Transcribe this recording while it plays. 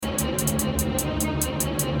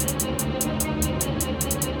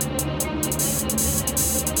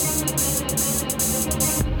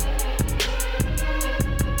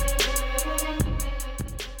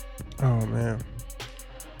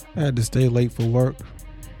I had to stay late for work.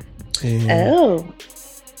 And, Oh.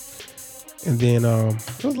 And then there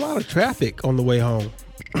was a lot of traffic on the way home,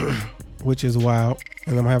 which is wild.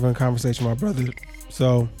 And I'm having a conversation with my brother.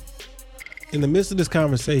 So in the midst of this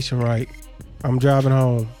conversation, right, I'm driving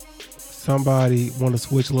home. Somebody want to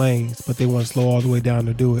switch lanes, but they want to slow all the way down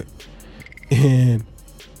to do it. And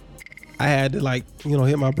I had to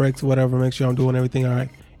hit my brakes or whatever, make sure I'm doing everything all right.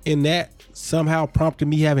 And that somehow prompted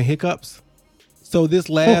me having hiccups. So this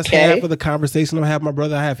last half of the conversation I'm having with my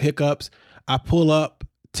brother, I have hiccups. I pull up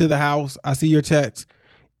to the house. I see your text.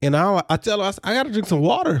 And I tell her, I got to drink some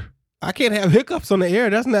water. I can't have hiccups on the air.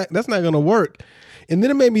 That's not going to work. And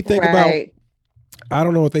then it made me think about, I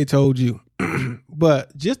don't know what they told you,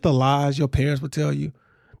 but just the lies your parents would tell you.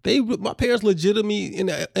 My parents legitimately,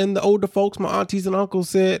 and the older folks, my aunties and uncles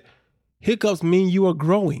said, hiccups mean you are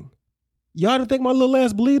growing. Y'all didn't think my little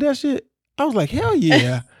ass believed that shit? I was like, hell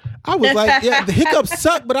yeah. I was like, yeah, the hiccups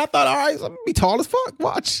suck, but I thought, all right, I'm going to be tall as fuck.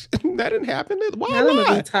 Watch. That didn't happen. Why lie? I'm going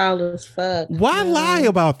to be tall as fuck. Why lie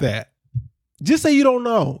about that? Just say you don't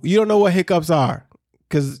know. You don't know what hiccups are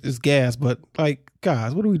because it's gas, but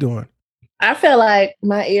guys, what are we doing? I feel like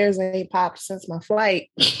my ears ain't popped since my flight.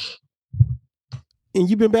 And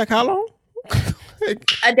you've been back how long?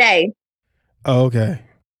 A day. Oh, okay.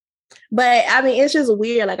 But I mean, it's just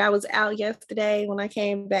weird. I was out yesterday when I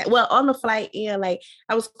came back. Well, on the flight in, I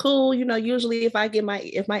was cool. Usually if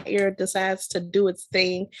my ear decides to do its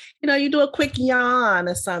thing, you do a quick yawn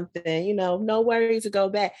or something, no worries to go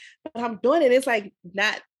back. But I'm doing it. It's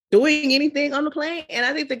not doing anything on the plane. And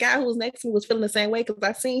I think the guy who was next to me was feeling the same way because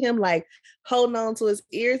I seen him holding on to his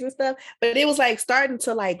ears and stuff. But it was starting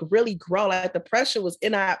to really grow. The pressure was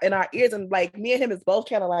in our ears, and me and him is both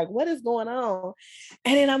kind of what is going on?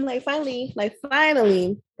 And then I'm finally,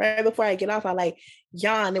 right before I get off, I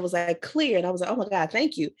yawned. It was clear, and I was like, oh my God,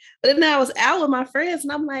 thank you. But then I was out with my friends,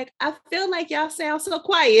 and I'm I feel like y'all sound so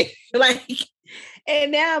quiet,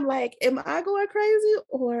 And now I'm am I going crazy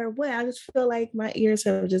or what? I just feel like my ears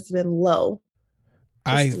have just been low.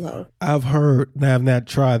 I've heard, and I have not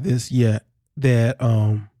tried this yet, that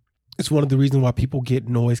it's one of the reasons why people get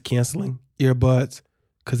noise canceling earbuds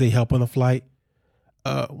because they help on the flight.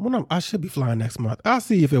 I should be flying next month. I'll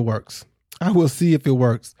see if it works. I will see if it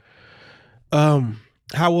works. How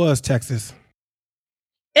was Texas?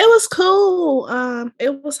 It was cool.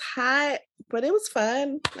 It was hot, but it was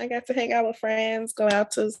fun. I got to hang out with friends, go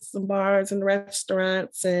out to some bars and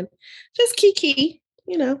restaurants, and just kiki,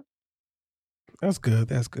 That's good.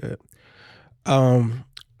 That's good.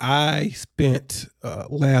 I spent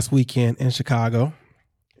last weekend in Chicago.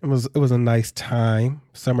 It was a nice time.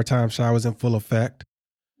 Summertime showers in full effect.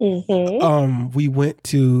 Mm-hmm. We went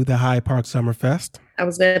to the Hyde Park Summerfest. I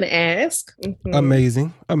was going to ask. Mm-hmm.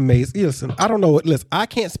 Amazing. Listen, I don't know what. Listen, I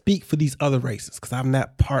can't speak for these other races because I'm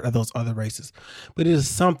not part of those other races. But it is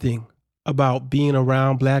something about being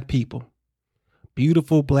around Black people,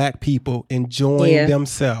 beautiful Black people, enjoying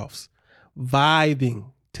themselves, vibing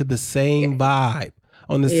to the same vibe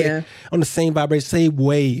on the same vibration, same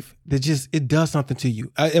wave. That it does something to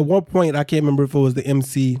you. At one point, I can't remember if it was the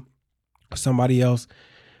MC or somebody else.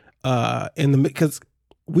 Because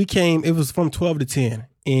we came, it was from 12 to 10,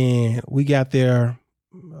 and we got there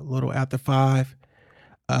a little after 5.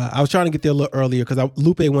 I was trying to get there a little earlier because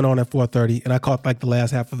Lupe went on at 4:30, and I caught the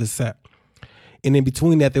last half of his set. And in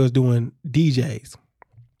between that, they was doing DJs.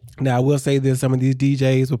 Now, I will say this, some of these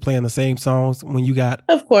DJs were playing the same songs when you got...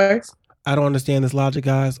 Of course. I don't understand this logic,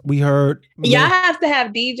 guys. We heard... Y'all have to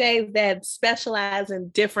have DJs that specialize in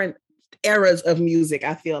different eras of music,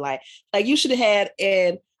 I feel like. You should have had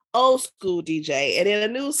an old school DJ and then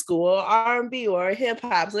a new school or R&B or hip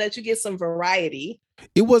hop so that you get some variety.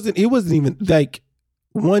 It wasn't even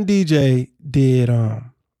one DJ did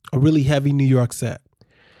a really heavy New York set.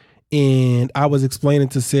 And I was explaining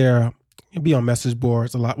to Sarah, it'd be on message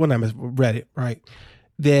boards a lot, well, not Reddit, right?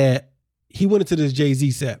 That he went into this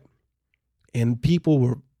Jay-Z set and people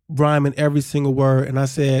were rhyming every single word. And I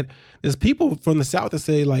said, there's people from the South that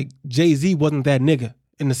say Jay-Z wasn't that nigga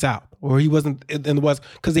in the South, or he wasn't in the West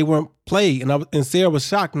because they weren't played. And Sarah was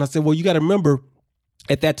shocked. And I said, well, you got to remember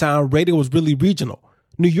at that time, radio was really regional.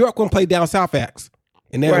 New York wouldn't play down South acts.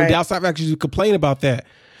 And then down South acts used to complain about that.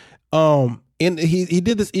 And he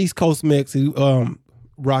did this East Coast mix,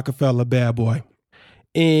 Rockefeller, Bad Boy.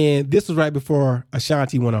 And this was right before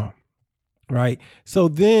Ashanti went on, right? So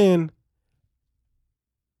then,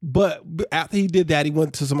 but after he did that, he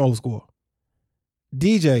went to some old school.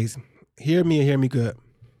 DJs, hear me and hear me good.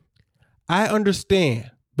 I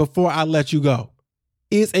understand Before I Let You Go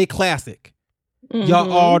is a classic. Mm-hmm.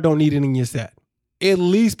 Y'all all don't need it in your set. At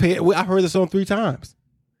least pay it. I heard the song 3 times.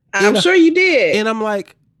 I'm sure you did. And I'm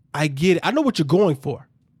like, I get it. I know what you're going for.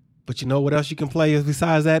 But you know what else you can play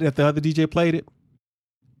besides that if the other DJ played it?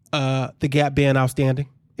 The Gap Band Outstanding.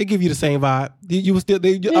 It give you the same vibe. You will still.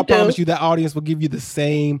 I promise you that audience will give you the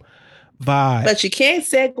same vibe. But you can't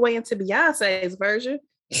segue into Beyonce's version.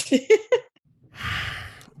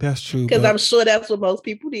 That's true. Because I'm sure that's what most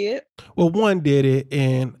people did. Well, one did it,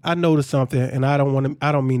 and I noticed something, and I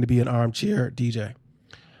don't mean to be an armchair DJ.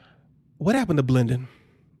 What happened to blending?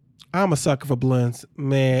 I'm a sucker for blends,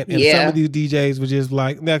 man. And some of these DJs were just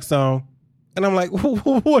like, next song. And I'm like,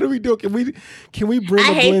 what are we doing? Can we bring a blend in?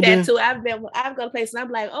 I hate that too. I've gone to places and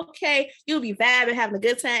I'm like, okay, you'll be vibing, having a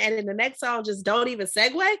good time. And then the next song just don't even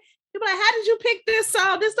segue. You'll be like, how did you pick this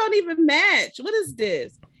song? This don't even match. What is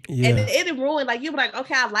this? Yeah. And it ruined, like, you'll be like,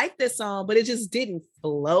 okay, I like this song, but it just didn't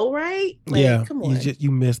flow right. Like, yeah. Come on.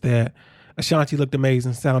 You missed that. Ashanti looked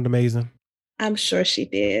amazing, sound amazing. I'm sure she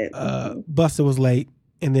did. Busta was late.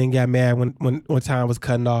 And then got mad when time was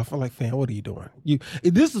cutting off. I'm like, fam, what are you doing?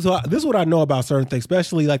 This is what I know about certain things,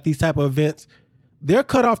 especially like these type of events. Their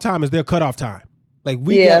cutoff time is their cutoff time. Like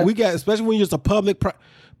we got, especially when you're just a public.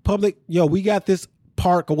 We got this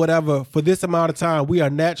park or whatever for this amount of time. We are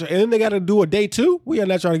natural, and then they got to do a day 2. We are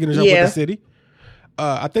not trying to get a jump with the city.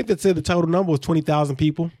 I think they said the total number was 20,000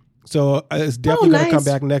 people, so it's definitely going to come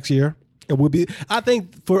back next year. It will be. I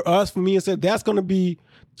think for me, and said that's going to be.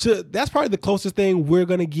 That's probably the closest thing we're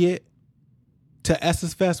going to get to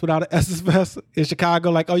Essence Fest without an Essence Fest in Chicago.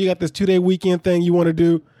 Like, oh, you got this 2-day weekend thing you want to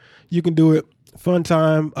do. You can do it. Fun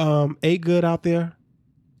time. Ate good out there.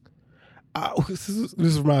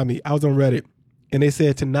 This reminds me. I was on Reddit and they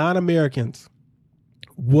said to non-Americans,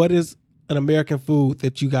 what is an American food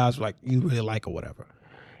that you guys like, you really like or whatever?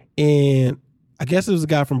 And I guess it was a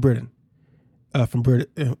guy from Britain,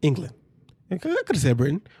 England. I could have said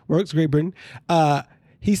Britain. Works Great Britain.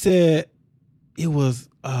 He said it was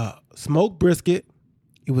smoked brisket,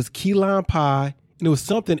 it was key lime pie, and it was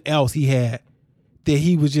something else he had that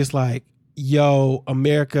he was just like, yo,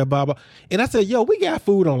 America, blah, blah. And I said, yo, we got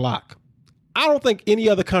food on lock. I don't think any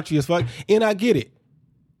other country is fuck. And I get it.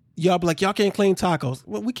 Y'all be like, y'all can't claim tacos.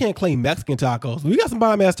 Well, we can't claim Mexican tacos. We got some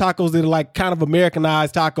bomb-ass tacos that are like kind of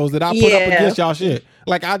Americanized tacos that I put up against y'all shit.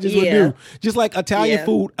 Like I just would do. Just like Italian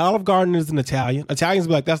food. Olive Garden is an Italian. Italians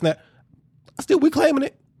be like, that's not... Still, we claiming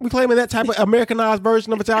it. We claiming that type of Americanized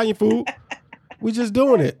version of Italian food. We just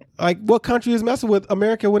doing it. Like, what country is messing with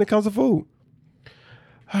America when it comes to food?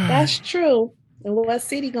 That's true. And what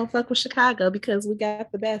city gonna fuck with Chicago because we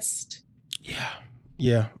got the best?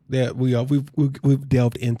 Yeah. We are. We've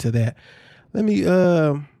delved into that. Let me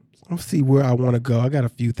let's see where I want to go. I got a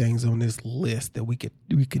few things on this list that we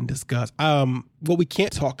can discuss. What we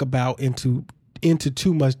can't talk about into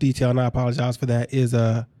too much detail, and I apologize for that, is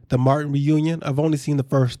the Martin reunion. I've only seen the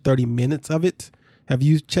first 30 minutes of it. Have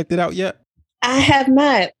you checked it out yet? I have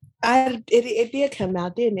not. It did come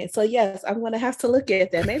out, didn't it? So yes, I'm gonna have to look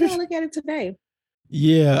at that. Maybe I'll look at it today.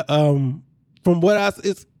 Yeah. From what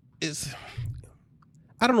it's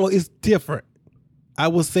I don't know, it's different. I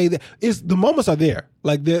will say that the moments are there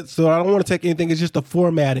like that. So I don't want to take anything. It's just the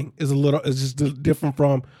formatting is just different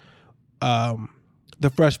from the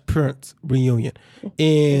Fresh Prince reunion.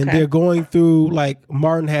 And they're going through, like,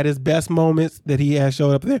 Martin had his best moments that he had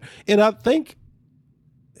showed up there. And I think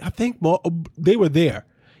they were there.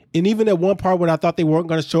 And even at one part when I thought they weren't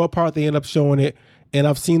going to show a part, they end up showing it. And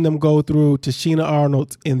I've seen them go through Tashina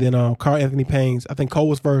Arnold and then Carl Anthony Payne's. I think Cole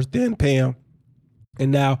was first, then Pam.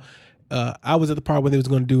 And now I was at the part where they was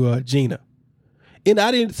going to do Gina. And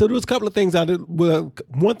I didn't, so there was a couple of things I did. Well,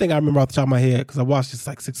 one thing I remember off the top of my head, because I watched this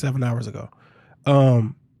like 6-7 hours ago.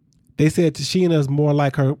 They said Tashina is more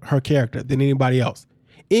like her character than anybody else.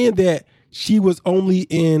 In that she wasn't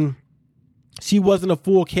a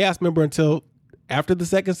full cast member until after the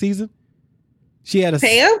second season. She had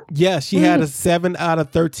had a 7 out of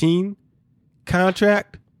 13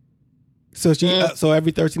 contract. So so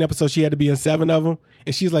every 13 episodes she had to be in 7 of them.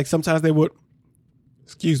 And she's like, sometimes they would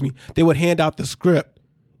hand out the script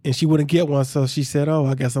and she wouldn't get one. So she said, oh,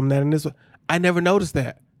 I guess I'm not in this one. I never noticed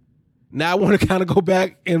that. Now I want to kind of go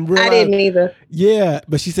back and realize. I didn't either. Yeah.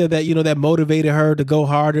 But she said that, that motivated her to go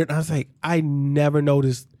harder. And I was like, I never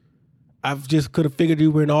noticed. I just could have figured you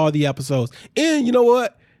were in all the episodes. And you know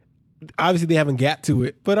what? Obviously they haven't got to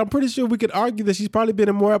it, but I'm pretty sure we could argue that she's probably been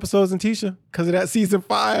in more episodes than Tisha because of that season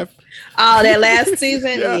 5. Oh, that last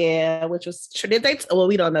season? Yeah, which was true. Did they? Well,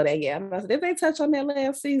 we don't know that yet. Did they touch on that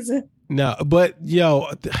last season? No, but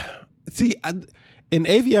see, and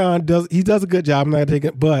Avion does a good job. I'm not taking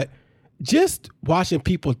it, but just watching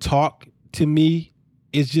people talk to me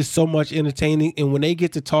is just so much entertaining. And when they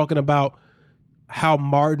get to talking about how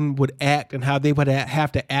Martin would act and how they would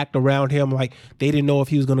have to act around him. Like they didn't know if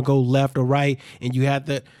he was going to go left or right, and you had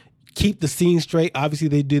to keep the scene straight. Obviously,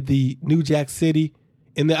 they did the New Jack City,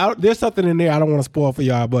 and there's something in there I don't want to spoil for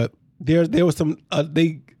y'all, but there was some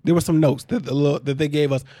there were some notes that they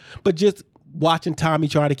gave us. But just watching Tommy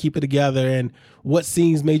trying to keep it together and what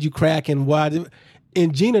scenes made you crack and why.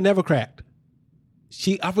 And Gina never cracked.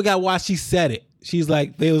 I forgot why she said it. She's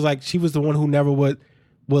like, she was the one who never would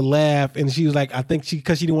laugh, and she was like, I think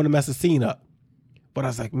because she didn't want to mess the scene up. But I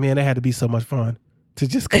was like, man, that had to be so much fun to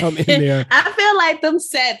just come in there. I feel like them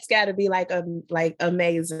sets got to be like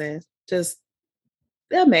amazing, just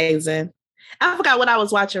amazing. I forgot what I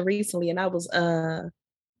was watching recently, and I was what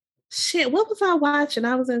was I watching?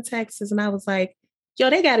 I was in Texas, and I was like, yo,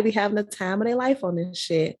 they got to be having the time of their life on this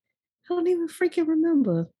shit. I don't even freaking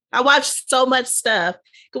remember. I watched so much stuff.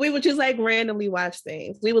 We would just like randomly watch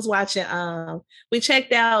things. We was watching, we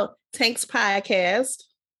checked out Tank's podcast,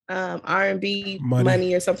 R&B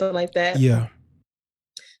Money or something like that. Yeah.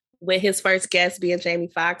 With his first guest being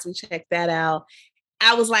Jamie Foxx. We checked that out.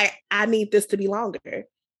 I was like, I need this to be longer.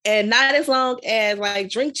 And not as long as like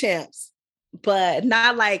Drink Champs, but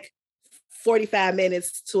not like 45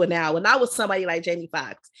 minutes to an hour. Not with somebody like Jamie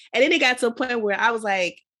Foxx. And then it got to a point where I was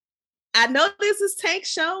like, I know this is Tank's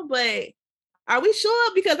show, but are we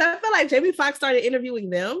sure? Because I feel like Jamie Foxx started interviewing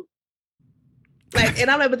them. Like, and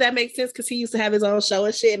I don't know if that makes sense because he used to have his own show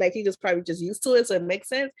and shit. And like, he just probably just used to it. So it makes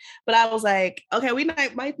sense. But I was like, okay, we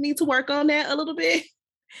might need to work on that a little bit.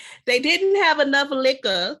 They didn't have enough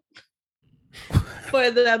liquor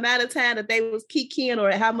for the amount of time that they was kikiing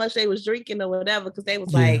or how much they was drinking or whatever. Because they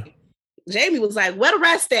was like, Jamie was like, where the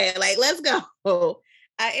rest at? Like, let's go.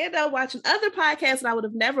 I ended up watching other podcasts that I would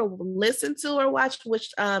have never listened to or watched,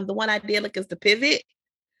 which the one I did is The Pivot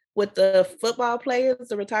with the football players,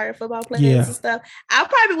 the retired football players and stuff. I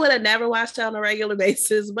probably would have never watched it on a regular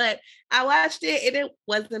basis, but I watched it and it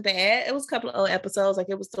wasn't bad. It was a couple of old episodes. Like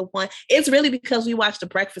it was the one. It's really because we watched the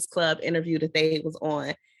Breakfast Club interview that they was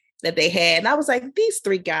on that they had. And I was like, these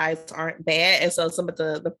three guys aren't bad. And so some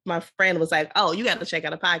of my friend was like, oh, you got to check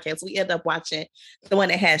out a podcast. So we ended up watching the one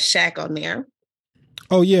that has Shaq on there.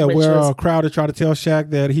 Oh yeah, where Crowder tried to tell Shaq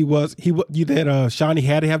that Shawnee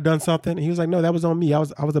had to have done something. He was like, "No, that was on me. I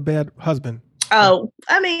was a bad husband." Oh,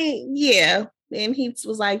 I mean, yeah, and he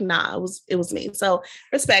was like, "Nah, it was me." So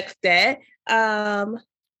respect that.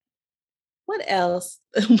 What else?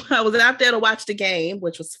 I was out there to watch the game,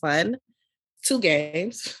 which was fun. One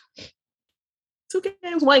game.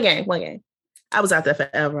 I was out there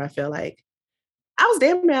forever. I feel like I was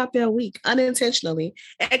damn near out there a week unintentionally.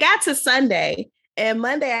 And I got to Sunday. And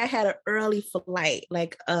Monday I had an early flight.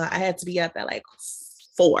 Like I had to be up at like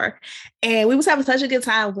 4. And we was having such a good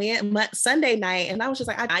time Sunday night. And I was just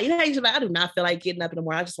like, I do not feel like getting up in the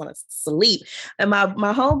morning. I just want to sleep. And my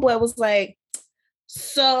homeboy was like,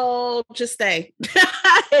 so just stay.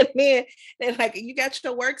 And then they're like, you got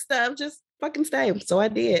your work stuff, just fucking stay. So I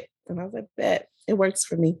did. And I was like, bet it works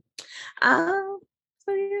for me. So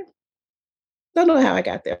yeah. Don't know how I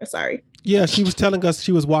got there. Sorry. Yeah, she was telling us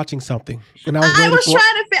she was watching something, and I was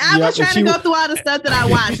trying to go through all the stuff that I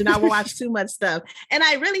watched, and I watched too much stuff, and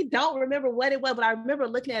I really don't remember what it was, but I remember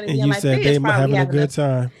looking at it and being like, "They probably having a good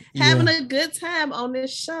time, having a good time on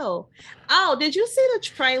this show." Oh, did you see the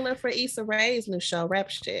trailer for Issa Rae's new show, Rap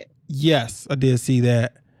Shit? Yes, I did see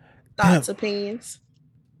that. Thoughts, opinions?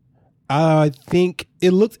 I think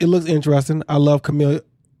it looks interesting. I love Chameleon.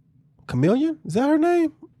 Is that her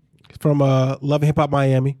name? From Love and Hip Hop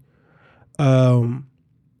Miami. But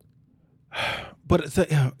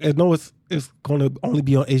I know it's going to only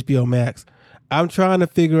be on HBO Max. I'm trying to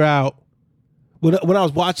figure out when I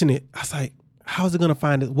was watching it, I was like, how's it going to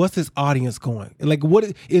find it? What's this audience going? Like, what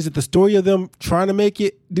is it? The story of them trying to make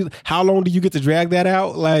it? How long do you get to drag that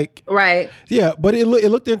out? Like, right? Yeah, but it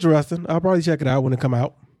looked interesting. I'll probably check it out when it come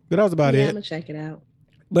out. But that was about it. I'm gonna check it out.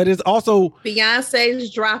 But it's also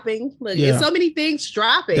Beyonce's dropping. Look, there's so many things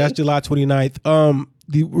dropping. That's July 29th.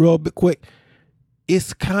 The real bit quick.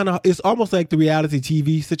 It's almost like the reality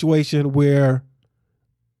TV situation where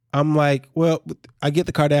I'm like, well, I get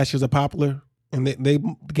the Kardashians are popular and they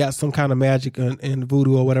got some kind of magic and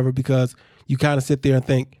voodoo or whatever, because you kind of sit there and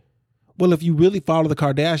think, well, if you really follow the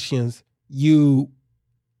Kardashians,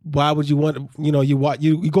 why would you want,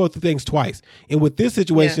 you go through things twice. And with this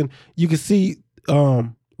situation, you can see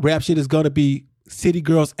Rap Shit is going to be City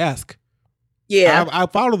Girls-esque. Yeah. I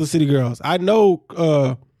follow the City Girls. I know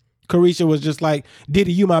Carisha was just like,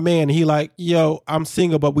 Diddy, you my man. And he like, yo, I'm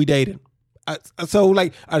single, but we dated. So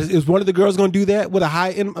like, is one of the girls going to do that with a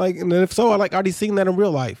high end? Like, and if so, I like already seen that in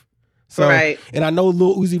real life. So, right. And I know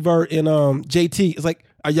Lil Uzi Vert and JT. It's like,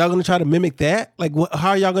 Are y'all going to try to mimic that? Like, how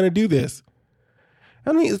are y'all going to do this?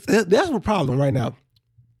 I mean, that's the problem right now.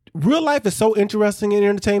 Real life is so interesting and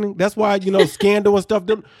entertaining. That's why, Scandal and stuff.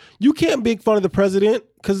 You can't make fun of the president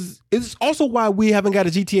because it's also why we haven't got a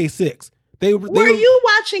GTA 6. Were you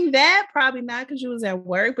watching that? Probably not because you was at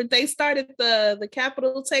work, but they started the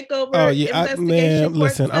Capitol takeover. Oh yeah, man.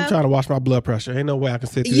 Listen, I'm trying to watch my blood pressure. Ain't no way I can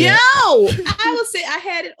sit through that. I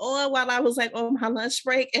had it on while I was like on my lunch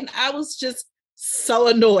break, and I was just so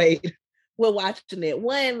annoyed with watching it.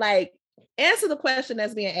 One, like, answer the question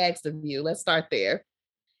that's being asked of you. Let's start there.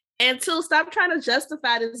 And two, stop trying to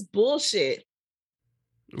justify this bullshit.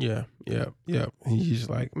 Yeah. He's just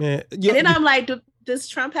like, man. And then I'm like, does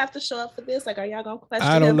Trump have to show up for this? Like, are y'all gonna question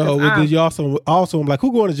him? I don't know. Did you also I'm like,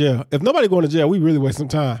 who going to jail? If nobody going to jail, we really waste some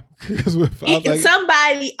time.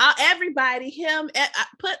 Somebody, everybody, him,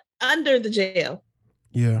 put under the jail.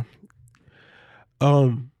 Yeah.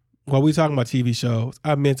 While we talking about TV shows,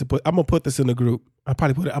 I'm gonna put this in the group. I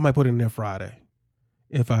might put it in there Friday,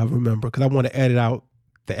 if I remember, because I want to edit out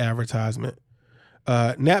the advertisement.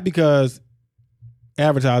 Not because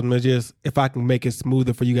advertisement, just if I can make it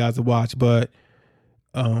smoother for you guys to watch, but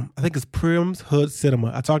I think it's Prim's Hood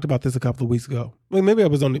Cinema. I talked about this a couple of weeks ago. Well, maybe I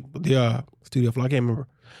was on the studio floor. I can't remember.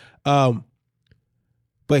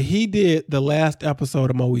 But he did the last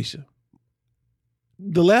episode of Moesha.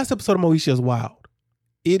 The last episode of Moesha is wild.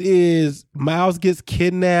 It is Miles gets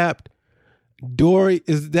kidnapped. Dory,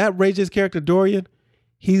 is that Ray J's character Dorian?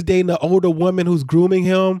 He's dating an older woman who's grooming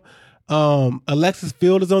him. Alexis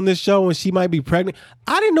Field is on this show and she might be pregnant.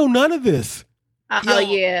 I didn't know none of this.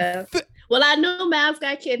 Yeah. Well, I knew Miles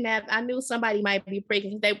got kidnapped. I knew somebody might be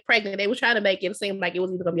pregnant. They were pregnant. They were trying to make it seem like it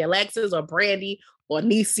was either going to be Alexis or Brandy or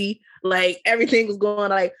Niecy. Like, everything was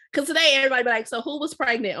going like, because today everybody be like, so who was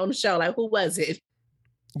pregnant on the show? Like, who was it?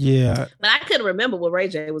 Yeah. But I couldn't remember what Ray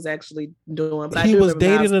J was actually doing. But he was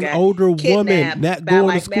dating an older woman, not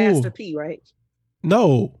going to school. Master P, right?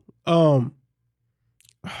 No.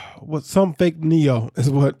 What some fake Neo is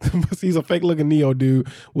what he's a fake looking Neo dude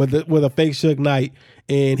with a fake Suge Knight,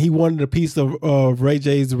 and he wanted a piece of Ray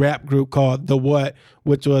J's rap group called The What,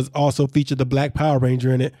 which was also featured the Black Power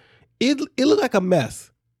Ranger in it. It looked like a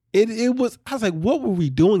mess. It was. I was like, what were we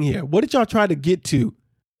doing here? What did y'all try to get to?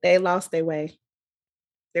 They lost their way.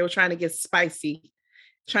 They were trying to get spicy,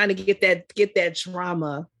 trying to get that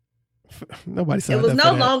drama. Nobody said it was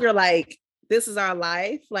no longer like, this is our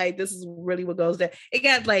life. Like, this is really what goes there. It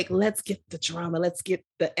got like, let's get the drama. Let's get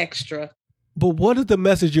the extra. But what is the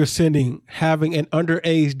message you're sending having an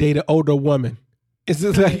underage date an older woman? It's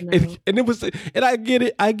just like, and I get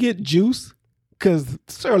it. I get juice because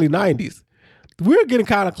it's early 90s. We're getting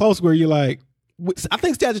kind of close where you're like, I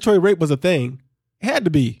think statutory rape was a thing. It had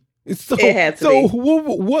to be. It had to be.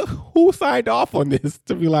 Who signed off on this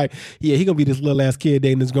to be like, yeah, he gonna be this little ass kid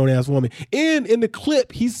dating this grown ass woman? And in the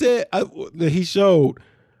clip, he said that he showed,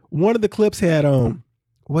 one of the clips had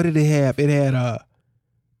what did it have? It had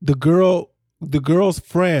the girl's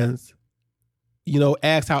friends,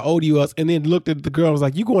 asked how old he was, and then looked at the girl and was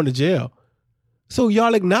like, you going to jail. So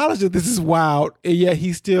y'all acknowledge that this is wild, and yet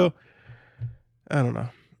he's still, I don't know.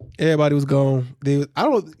 Everybody was gone. I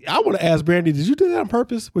want to ask Brandy, did you do that on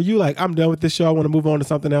purpose? Were you like, I'm done with this show, I want to move on to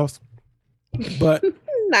something else? But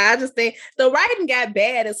nah, I just think the writing got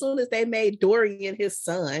bad as soon as they made Dorian his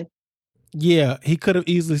son. Yeah, he could have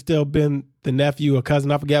easily still been the nephew or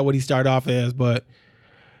cousin. I forgot what he started off as, but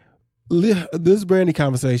this Brandy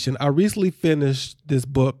conversation, I recently finished this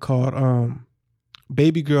book called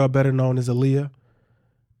Baby Girl, better known as Aaliyah,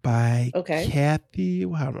 by Kathy.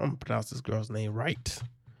 Well, I'm going to pronounce this girl's name right.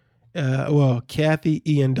 Kathy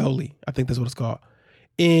Ian Doley. I think that's what it's called.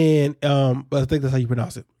 And I think that's how you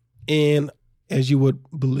pronounce it. And as you would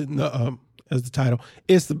believe, as the title,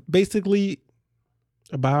 it's basically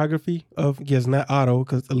a biography of, yes, not auto,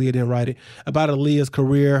 because Aaliyah didn't write it, about Aaliyah's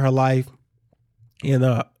career, her life,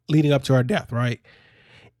 and leading up to her death, right?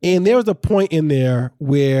 And there was a point in there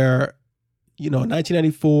where,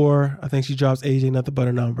 1994, I think she drops Age Ain't Nothing But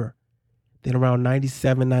a Number. Then around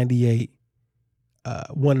 97, 98,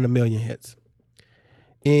 1 in a Million hits.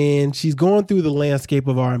 And she's going through the landscape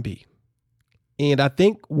of R&B. And I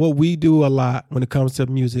think what we do a lot when it comes to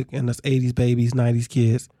music and us 80s babies, 90s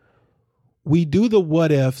kids, we do the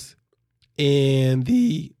what ifs in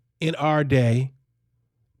our day,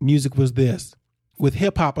 music was this. With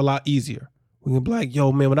hip hop, a lot easier. We can be like,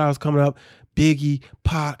 yo, man, when I was coming up, Biggie,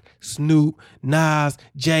 Pac, Snoop, Nas,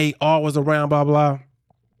 Jay, all was around, blah, blah.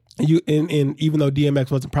 And even though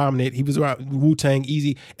DMX wasn't prominent, he was around, Wu-Tang,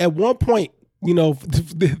 Easy. At one point,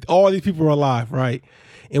 all these people were alive, right?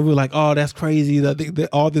 And we were like, oh, that's crazy.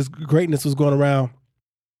 All this greatness was going around.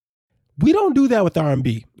 We don't do that with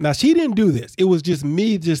R&B. Now, she didn't do this. It was just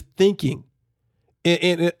me just thinking.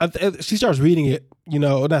 And she starts reading it,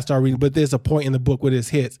 not start reading, but there's a point in the book where this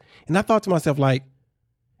hits. And I thought to myself, like,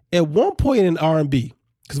 at one point in R&B,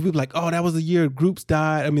 because we were like, oh, that was the year groups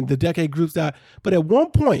died. I mean, the decade groups died. But at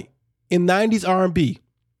one point in 90s R&B,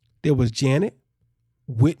 there was Janet,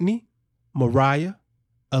 Whitney, Mariah,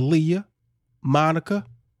 Aaliyah, Monica,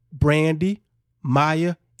 Brandy,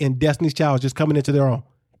 Maya, and Destiny's Child just coming into their own.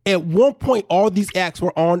 At one point, all these acts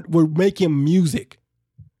were making music.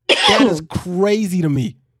 That is crazy to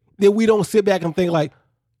me that we don't sit back and think like,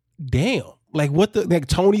 damn, like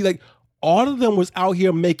Tony, like all of them was out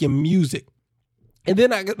here making music. And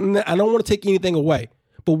then I don't want to take anything away,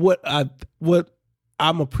 but what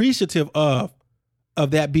I'm appreciative of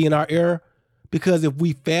that being our era, because if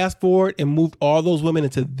we fast forward and moved all those women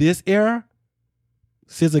into this era,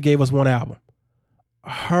 SZA gave us one album.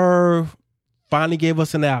 Her finally gave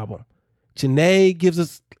us an album. Janae gives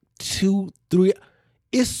us 2, 3.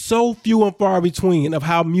 It's so few and far between of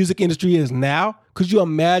how music industry is now. Could you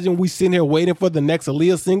imagine we sitting here waiting for the next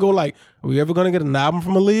Aaliyah single? Like, are we ever going to get an album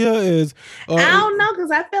from Aaliyah? I don't know,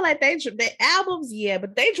 because I feel like the albums,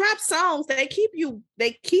 but they drop songs. They keep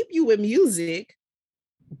you in music.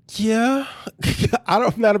 Yeah,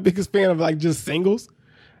 I'm not a biggest fan of like just singles,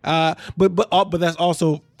 but that's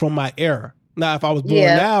also from my era. Now, if I was born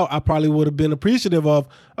now, I probably would have been appreciative of,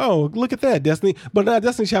 oh, look at that, Destiny. But now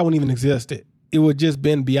Destiny Child wouldn't even existed. It would just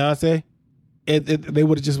been Beyonce. They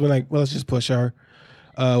would have just been like, well, let's just push her.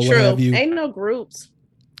 True. What have you. Ain't no groups.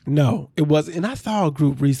 No, it wasn't. And I saw a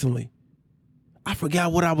group recently. I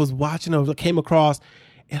forgot what I was watching or came across,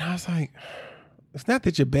 and I was like, it's not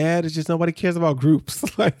that you're bad. It's just nobody cares about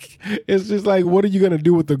groups. Like, it's just like, what are you going to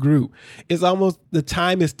do with the group? It's almost the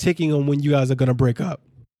time is ticking on when you guys are going to break up.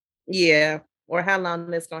 Yeah. Or how long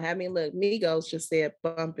that's going to have me. Look, Migos just said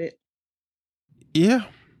bump it. Yeah.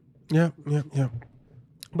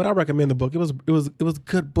 But I recommend the book. It was a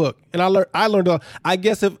good book. And I learned I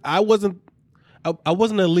guess if I wasn't an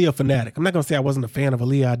Aaliyah fanatic. I'm not going to say I wasn't a fan of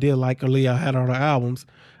Aaliyah. I did like Aaliyah. I had all her albums.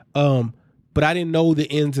 But I didn't know the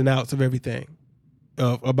ins and outs of everything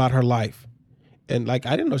about her life. And like,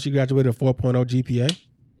 I didn't know she graduated a 4.0 GPA.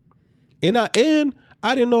 And I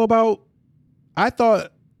didn't know about, I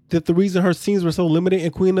thought that the reason her scenes were so limited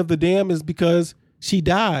in Queen of the Dam is because she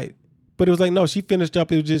died. But it was like, no, she finished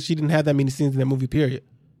up. It was just, she didn't have that many scenes in that movie, period.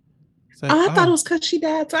 Like, I thought it was because she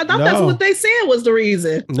died. So I thought that's what they said was the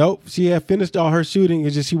reason. Nope. She had finished all her shooting.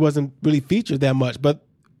 It's just she wasn't really featured that much. But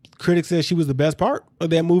critics said she was the best part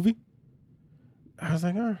of that movie. I was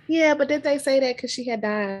like, oh. Yeah, but did they say that because she had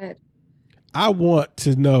died? I want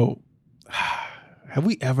to know, have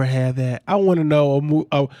we ever had that? I want to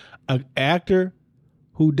know an actor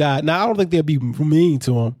who died. Now, I don't think they'd be mean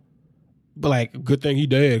to him. But like, good thing he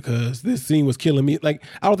died because this scene was killing me. Like,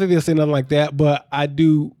 I don't think they'll say nothing like that. But I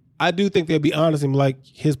do think they'll be honest and like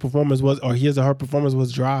his performance was, or his or her performance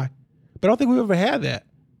was dry. But I don't think we've ever had that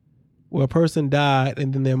where a person died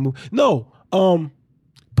and then they moved. No,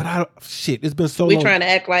 but it's been so long. We trying to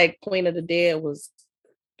act like Queen of the Dead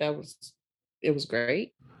it was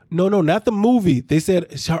great. No, not the movie. They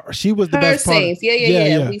said she was the best part. Her scenes,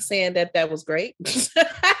 yeah. We saying that was great.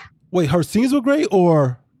 Wait, her scenes were great,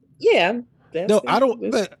 or yeah? No, I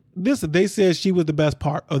don't. They said she was the best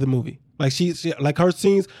part of the movie. Like she like her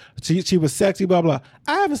scenes. She was sexy. Blah blah.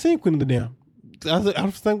 I haven't seen Queen of the Dam.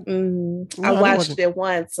 I watched it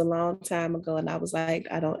once a long time ago, and I was like,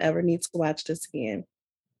 I don't ever need to watch this again.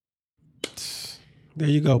 There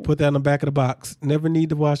you go. Put that in the back of the box. Never need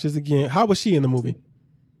to watch this again. How was she in the movie?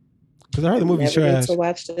 Because I heard the movie trash. Never need to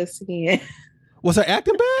watch this again. Was her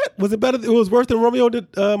acting bad? Was it better? It was worse than Romeo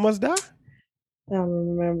Must Die? I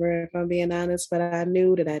don't remember, if I'm being honest, but I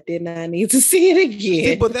knew that I did not need to see it again.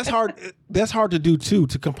 See, but that's hard. That's hard to do too,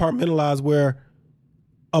 to compartmentalize where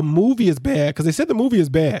a movie is bad, because they said the movie is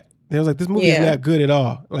bad. They was like, this movie is not good at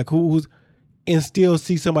all. Like who's and still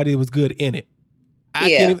see somebody that was good in it. I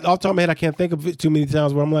can't even, off the top of my head, I can't think of it too many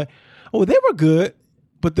times where I'm like, oh, they were good,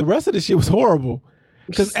 but the rest of the shit was horrible.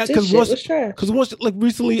 Because once like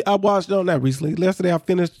recently I watched, no, not recently, yesterday I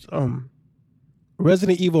finished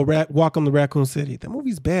Resident Evil Walk on the Raccoon City. That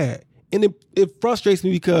movie's bad. And it frustrates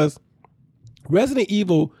me because Resident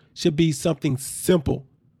Evil should be something simple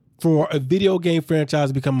for a video game franchise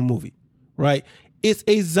to become a movie, right? It's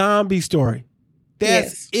a zombie story.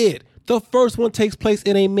 That's it. The first one takes place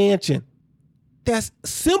in a mansion. That's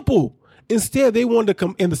simple. Instead, they wanted to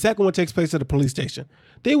come, and the second one takes place at a police station.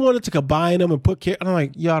 They wanted to combine them and put I'm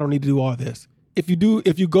like, y'all don't need to do all this. If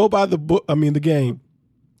you go by the book, the game,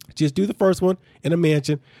 just do the first one in a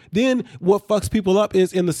mansion. Then what fucks people up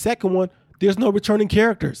is in the second one, there's no returning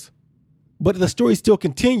characters. but the story still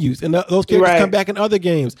continues, and those characters come back in other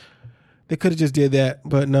games. They could have just did that,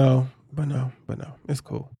 but no, it's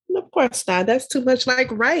cool. Of course not. That's too much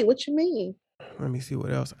like right. What you mean? Let me see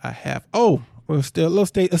what else I have. Oh, let's stay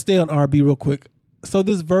on RB real quick. So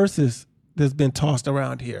this versus that's been tossed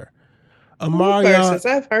around here. Versus,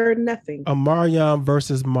 I've heard nothing. Omarion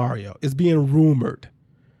versus Mario is being rumored.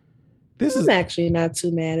 I'm actually not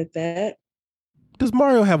too mad at that. Does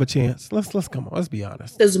Mario have a chance? Let's come on. Let's be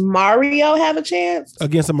honest. Does Mario have a chance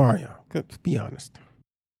against Omarion? Be honest.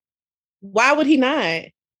 Why would he not?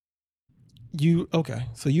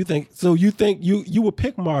 So you think you would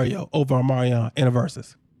pick Mario over Omarion in a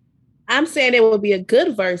versus? I'm saying it would be a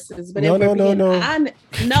good versus, but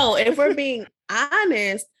if we're being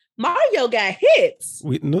honest, Mario got hits.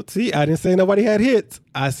 See, I didn't say nobody had hits.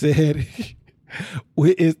 I said,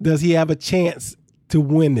 does he have a chance to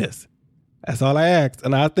win this? That's all I asked.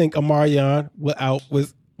 And I think Omarion will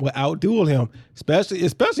outduel him, especially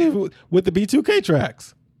with the B2K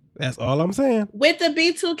tracks. That's all I'm saying. With the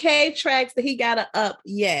B2K tracks that he got to up,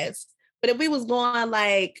 yes. But if we was going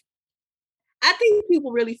like, I think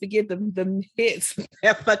people really forget the hits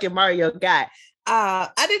that fucking Mario got. I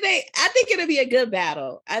think it'll be a good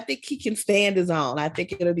battle. I think he can stand his own. I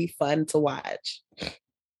think it'll be fun to watch.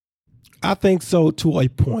 I think so to a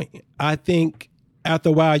point. I think after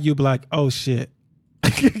a while you'll be like, oh shit.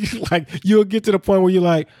 Like you'll get to the point where you're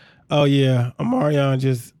like, oh yeah, Omarion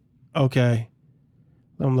just okay.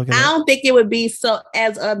 I'm looking. I don't think it would be so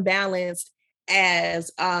as unbalanced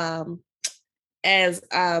as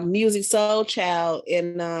Music Soul Child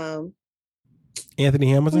and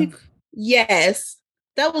Anthony Hamilton. Yes,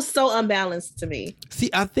 that was so unbalanced to me.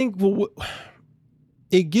 See, I think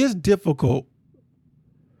it gets difficult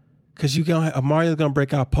because Mario's gonna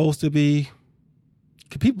break out Poster B.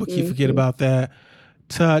 People keep forget about that.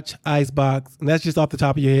 Touch, Icebox, and that's just off the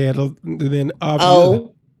top of your head. And then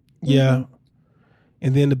obviously, yeah,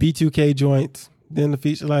 and then the B2K joints. Then the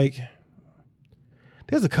feature there's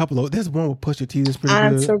one with Pusha T that's pretty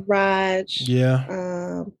good. Entourage.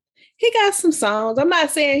 Yeah. He got some songs. I'm not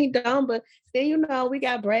saying he don't, but then we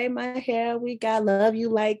got Braid My Hair. We got Love You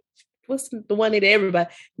Like, what's the one that everybody?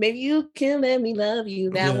 Maybe You Can Let Me Love You.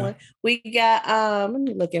 That one. We got let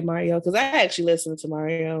me look at Mario because I actually listen to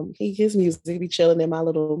Mario. His music be chilling in my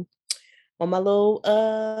little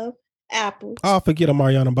Apple. Oh, I forget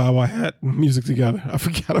Omarion and Bow Wow had music together. I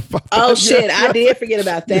forgot about that. Oh shit, I did forget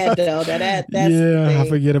about that though. That's I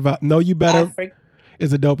forget about Know You Better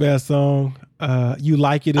is a dope ass song. You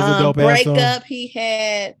Like It is a dope ass song. Breakup, he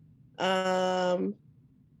had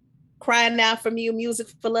Crying Out From You, Music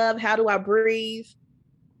for Love, How Do I Breathe,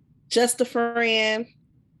 Just a Friend.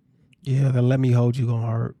 Yeah, the Let Me Hold You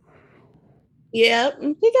Gonna Hurt. Yeah,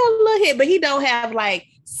 he got a little hit, but he don't have like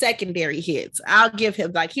secondary hits. I'll give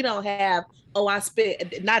him he don't have, I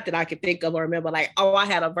spit, not that I can think of or remember, I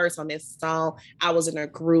had a verse on this song, I was in a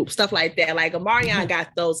group, stuff like that. Like Omarion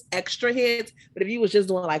got those extra hits, but if you was just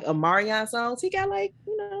doing Omarion songs, he got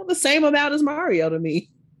the same amount as Mario to me.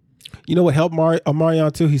 You know what helped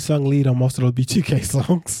Omarion too? He sung lead on most of those B2K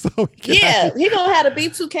songs. So he gonna have a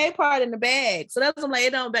B2K part in the bag. So that's what I'm like,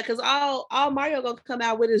 it don't because all Mario gonna come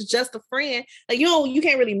out with is Just a Friend. You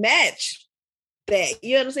can't really match that.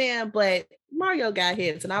 You know what I'm saying? But Mario got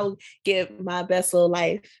hits, and I will give My Best Little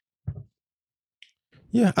Life.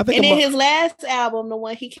 Yeah, I think. And in his last album, the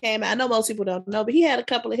one he came out, I know most people don't know, but he had a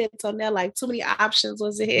couple of hits on there. Like Too Many Options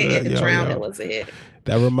was a hit, and Drowning was a hit.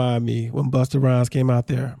 That remind me when Busta Rhymes came out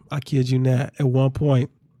there. I kid you not. At one point,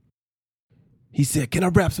 he said, "Can I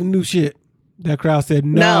rap some new shit?" That crowd said,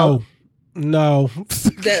 "No." No.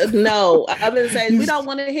 I've been saying we don't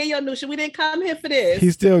want to hear your new shit. We didn't come here for this. He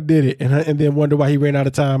still did it, and then wonder why he ran out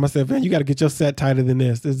of time. I said, "Man, you got to get your set tighter than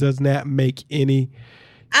this. This does not make any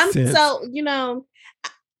sense." So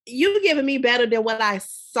you giving me better than what I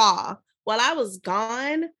saw while I was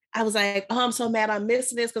gone. I was like, oh, I'm so mad I'm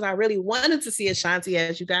missing this because I really wanted to see Ashanti,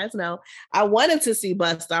 as you guys know. I wanted to see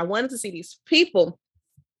Busta. I wanted to see these people.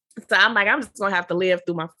 So I'm like, I'm just going to have to live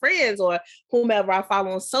through my friends or whomever I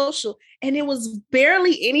follow on social. And it was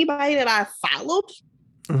barely anybody that I followed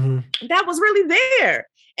that was really there.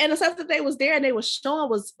 And the stuff that they was there and they were showing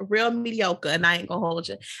was real mediocre. And I ain't going to hold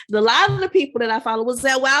you. A lot of the people that I followed was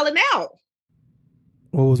that Wild 'N Out.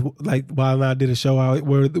 What was Wild 'N Out did a show out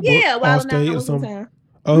where Wild 'N Out was in town.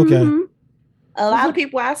 Okay. Mm-hmm. A lot of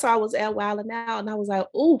people I saw was at Wild 'N Out, and I was like,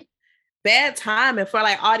 ooh, bad timing for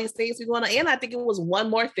all these things going on. And I think it was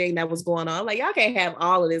one more thing that was going on. Like, y'all can't have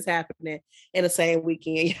all of this happening in the same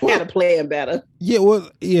weekend. You gotta plan better. Yeah,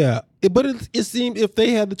 well, yeah. But it seemed if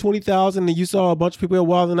they had the 20,000 and you saw a bunch of people at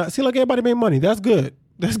Wild 'N Out, see, everybody made money. That's good.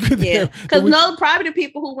 That's good. Yeah, because no, probably the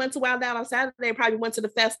people who went to Wild Out on Saturday probably went to the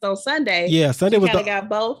fest on Sunday. Yeah, Sunday was got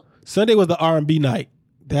both. Sunday was the R&B night.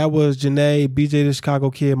 That was Janae, BJ the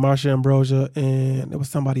Chicago Kid, Marsha Ambrosia, and there was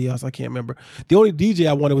somebody else I can't remember. The only DJ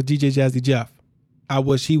I wanted was DJ Jazzy Jeff. I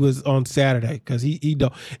wish he was on Saturday because he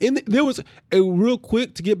don't. And there was a real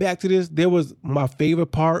quick to get back to this. There was my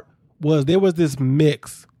favorite part was there was this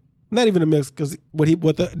mix, not even a mix because what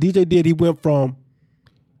the DJ did, he went from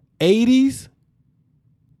 80s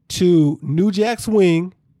to New Jack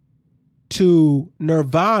Swing to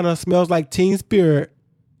Nirvana, Smells Like Teen Spirit,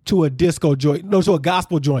 to a disco joint, to a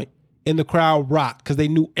gospel joint, and the crowd rocked because they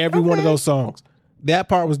knew every one of those songs. That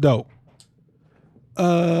part was dope.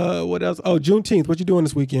 What else? Oh, Juneteenth. What you doing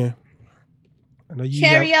this weekend? I know you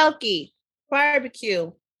karaoke,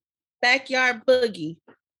 barbecue, backyard boogie.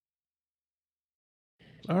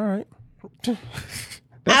 All right.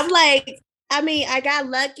 I got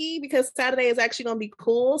lucky because Saturday is actually going to be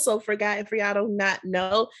cool. So for y'all do not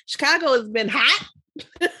know, Chicago has been hot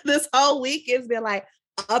this whole week. It's been like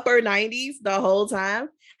upper 90s the whole time.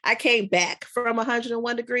 I came back from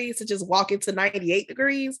 101 degrees to just walk into 98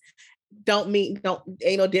 degrees. Ain't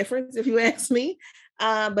no difference if you ask me.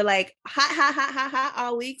 But like hot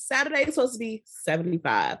all week. Saturday is supposed to be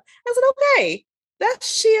 75. I said, okay,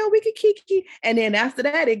 that's chill. We could kiki. And then after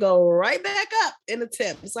that, it go right back up in the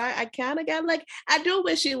temp. So I kind of got like, I do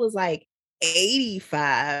wish it was like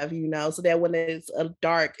 85, so that when it's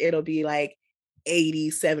dark, it'll be like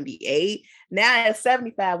 80, 78. Now at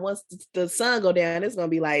 75, once the sun go down, it's going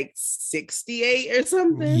to be like 68 or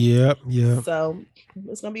something. Yep. So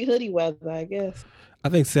it's going to be hoodie weather, I guess. I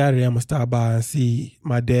think Saturday I'm going to stop by and see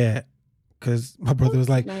my dad. Because my brother was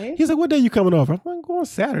like, nice. He's like, what day you coming off? I'm like, going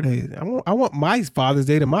Saturday. I want my Father's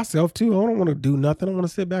Day to myself too. I don't want to do nothing. I want to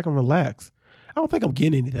sit back and relax. I don't think I'm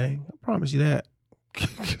getting anything. I promise you that.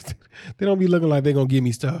 They don't be looking like they're going to give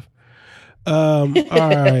me stuff. All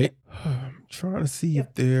right. I'm trying to see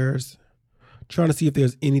if there's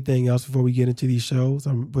anything else before we get into these shows,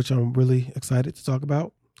 which I'm really excited to talk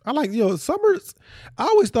about. I like, summers. I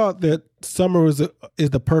always thought that summer is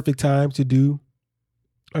the perfect time to do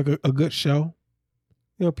a good show.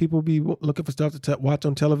 People be looking for stuff to watch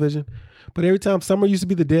on television, but every time summer used to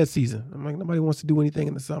be the dead season. I'm like, nobody wants to do anything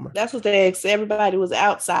in the summer. That's what everybody was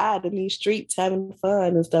outside in these streets having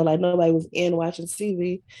fun and stuff. Like nobody was in watching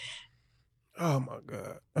TV. Oh my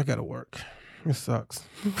God, I gotta work. It sucks.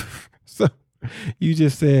 So you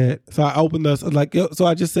just said, so I opened us like, so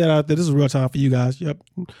I just said out there, this is real time for you guys. Yep,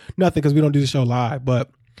 nothing because we don't do the show live, but.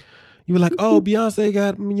 You were like, oh, Beyonce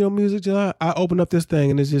got music July. I opened up this thing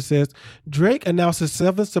and it just says Drake announces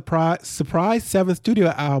surprise 7th studio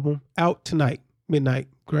album out tonight, midnight.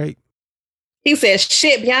 Great. He said,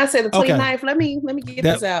 shit, Beyonce the 29th. Okay. Let me get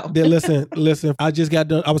this out. Listen. I just got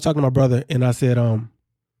done. I was talking to my brother and I said,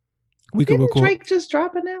 we could record. Drake just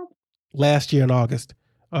dropping out? Last year in August,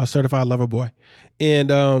 Certified Lover Boy.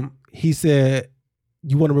 And he said,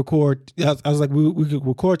 you want to record? I was like, we could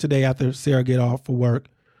record today after Sarah get off for work.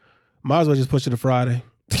 Might as well just push it to Friday.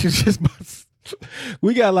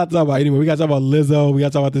 We got a lot to talk about anyway. We got to talk about Lizzo. We got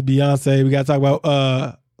to talk about this Beyonce. We got to talk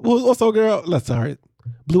about what's old girl?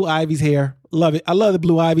 Blue Ivy's hair. Love it. I love the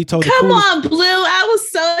Blue Ivy. Come on, Blue. I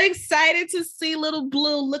was so excited to see little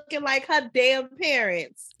Blue looking like her damn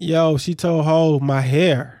parents. Yo, she told Ho my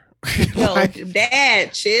hair. Yo,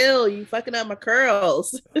 Dad, chill. You fucking up my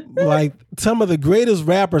curls. Like some of the greatest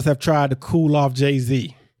rappers have tried to cool off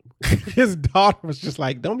Jay-Z. His daughter was just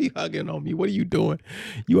like, don't be hugging on me. What are you doing?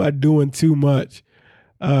 You are doing too much.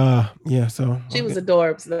 So she was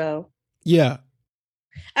adorbs though. Yeah.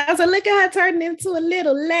 I was like, look at her turning into a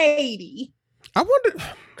little lady. I wonder,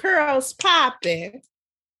 curls popping.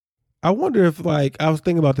 I wonder if I was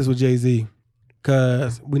thinking about this with Jay-Z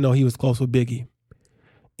because we know he was close with Biggie.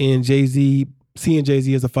 And Jay-Z, seeing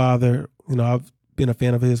Jay-Z as a father, I've been a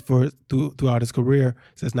fan of his throughout his career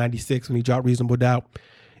since 96 when he dropped Reasonable Doubt.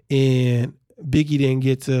 And Biggie didn't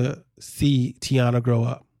get to see Tiana grow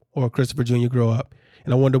up or Christopher Jr. grow up.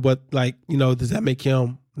 And I wonder what, does that make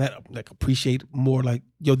him appreciate more? Like,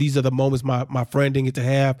 these are the moments my friend didn't get to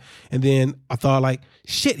have. And then I thought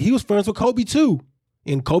shit, he was friends with Kobe too.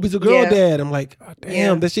 And Kobe's a girl dad. I'm like, oh,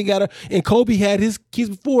 damn, that shit got her. And Kobe had his kids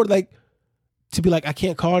before, to be like, I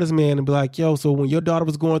can't call this man and be like, yo, so when your daughter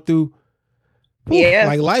was going through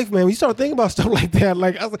life, man, we start thinking about stuff like that.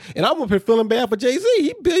 I was and I'm up here feeling bad for Jay-Z.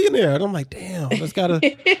 He billionaire. And I'm like, damn, that's gotta.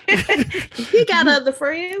 He got other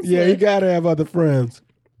friends. Yeah, he gotta have other friends.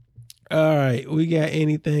 All right, we got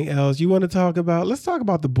anything else you want to talk about? Let's talk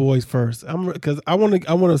about The Boys first. Because I want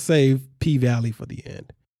to save P-Valley for the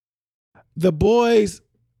end. The Boys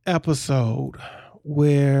episode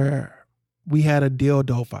where we had a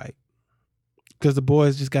dildo fight because the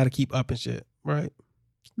boys just got to keep up and shit, right?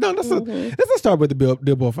 No, let's not start with the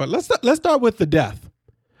dildo fight. Let's start with the death.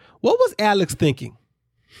 What was Alex thinking?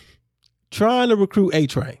 Trying to recruit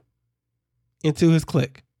A-Train into his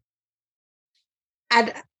clique.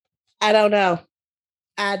 I don't know.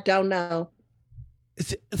 I don't know.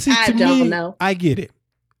 See, I don't know. I get it.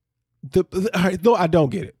 No, I don't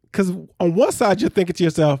get it. Because on one side, you're thinking to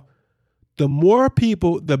yourself, the more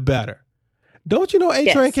people, the better. Don't you know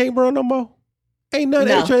A-Train can't burn no more? Ain't nothing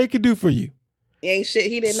A-Train can do for you. Ain't shit.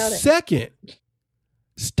 He didn't know that. Second,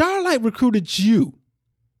 Starlight recruited you.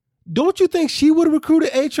 Don't you think she would have recruited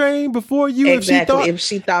A-Train before you exactly, if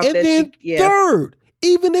she thought and that then third,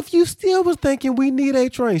 even if you still was thinking we need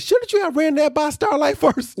A-Train, shouldn't you have ran that by Starlight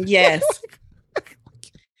first? Yes.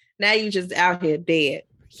 Now you just out here dead.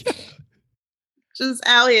 Just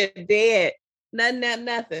out here dead.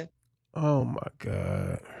 Nothing. Oh my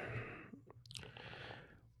God.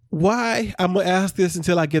 Why? I'm going to ask this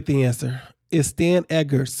until I get the answer. Is Stan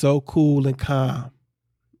Edgar so cool and calm?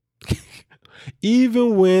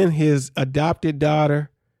 Even when his adopted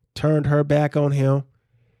daughter turned her back on him,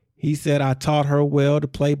 he said, I taught her well to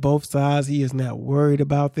play both sides. He is not worried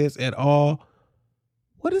about this at all.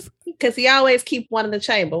 What is? Because he always keep one in the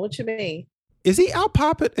chamber. What you mean? Is he out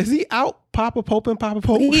popping? Is he out Papa Pope?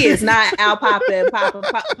 He is not out popping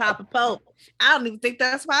Papa Pope. I don't even think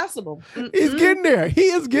that's possible. He's getting there. He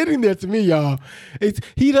is getting there to me, y'all.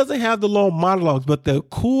 He doesn't have the long monologues, but the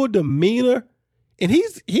cool demeanor, and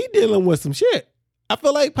he dealing with some shit. I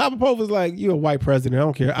feel like Papa Pope is like, you're a white president. I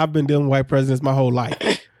don't care. I've been dealing with white presidents my whole life.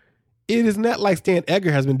 It is not like Stan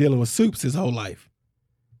Edgar has been dealing with soups his whole life.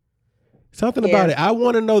 Something about it. I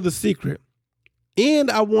want to know the secret. And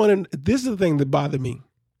this is the thing that bothered me.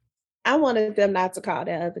 I wanted them not to call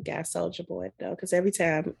that other guy Soldier Boy, though, because every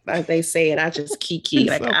time they say it, I just kiki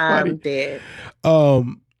like so I'm dead.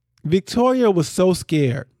 Victoria was so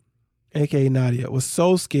scared, aka Nadia, was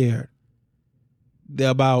so scared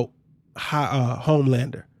about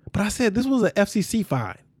Homelander. But I said this was an FCC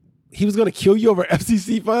fine. He was going to kill you over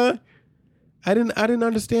FCC fine. I didn't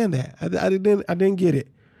understand that. I didn't get it.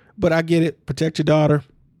 But I get it. Protect your daughter.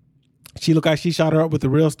 She looked like she shot her up with the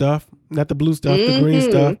real stuff, not the blue stuff, the green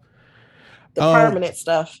stuff. The permanent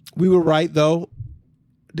stuff. We were right, though.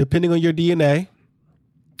 Depending on your DNA,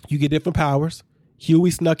 you get different powers.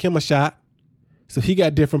 Huey snuck him a shot, so he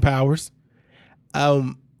got different powers.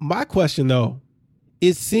 My question, though,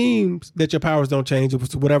 it seems that your powers don't change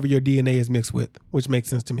with whatever your DNA is mixed with, which makes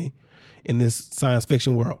sense to me in this science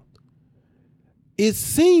fiction world. It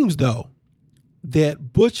seems, though,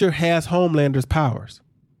 that Butcher has Homelander's powers.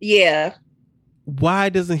 Yeah. Why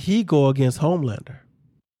doesn't he go against Homelander?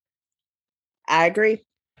 I agree.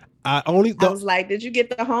 I was like, did you get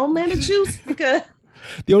the Homelander juice? Because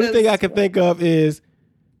the only thing I can think of is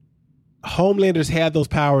Homelander's had those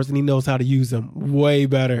powers and he knows how to use them way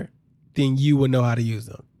better than you would know how to use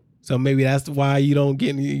them. So maybe that's why you don't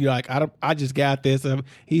get. You're like, I just got this.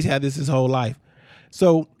 He's had this his whole life.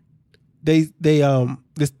 So they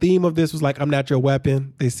this theme of this was like, I'm not your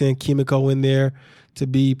weapon. They send Kimiko in there to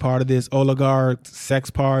be part of this oligarch sex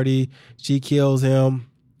party. She kills him.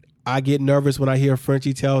 I get nervous when I hear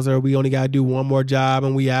Frenchie tells her we only got to do one more job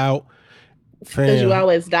and we out. Because you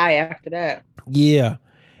always die after that. Yeah.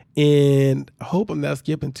 And I hope I'm not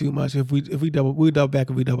skipping too much if we double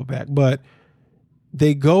back. But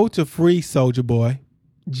they go to free Soldier Boy.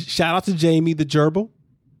 Shout out to Jamie, the gerbil.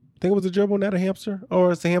 I think it was a gerbil, not a hamster.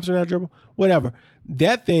 Or it's a hamster, not a gerbil. Whatever.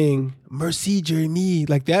 That thing, Merci Jeremy,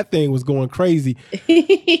 like that thing was going crazy.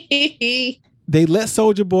 They let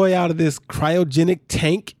Soldier Boy out of this cryogenic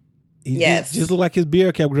tank. He just looked like his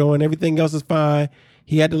beard kept growing. Everything else is fine.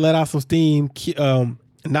 He had to let out some steam.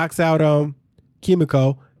 Knocks out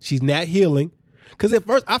Kimiko. She's not healing. Because at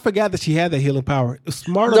first, I forgot that she had that healing power. It was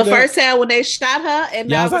smart. The first time when they shot her,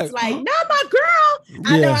 and I was like, not my girl.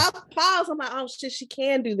 I know, I paused. I'm like, oh shit, she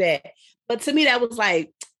can do that. But to me, that was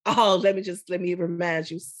like, oh, let me remind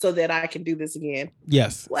you so that I can do this again.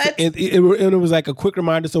 Yes. What? And it was like a quick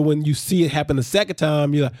reminder. So when you see it happen the second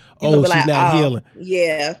time, you're like, oh, she's not healing.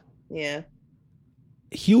 Yeah. Yeah.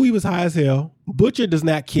 Huey was high as hell. Butcher does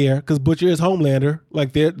not care because Butcher is Homelander.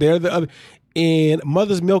 Like they're the other. And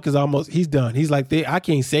Mother's Milk is he's done. He's like, I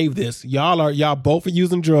can't save this. Y'all both are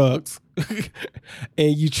using drugs.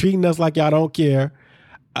 And you treating us like y'all don't care.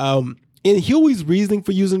 And Huey's reasoning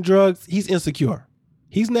for using drugs, he's insecure.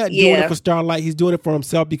 He's not doing it for Starlight. He's doing it for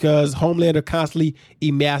himself because Homelander constantly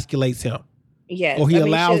emasculates him. Yes. Or he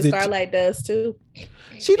allows it. Starlight does too.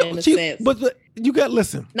 But you got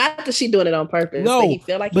listen. Not that she's doing it on purpose. No, but he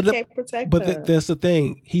feel like he can't protect her. But that's the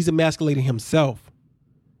thing. He's emasculating himself.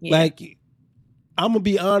 Yeah. Like I'm gonna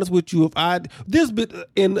be honest with you. There's been,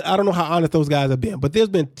 and I don't know how honest those guys have been, but there's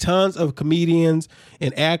been tons of comedians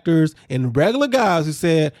and actors and regular guys who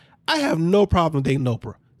said, I have no problem dating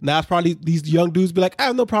Oprah. Now it's probably these young dudes be like, I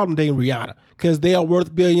have no problem dating Rihanna because they are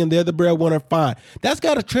worth $1 billion. They're the breadwinner. Fine. That's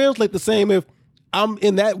got to translate the same. If I'm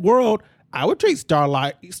in that world, I would treat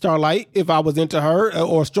Starlight if I was into her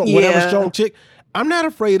or whatever strong chick. I'm not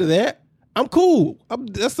afraid of that. I'm cool.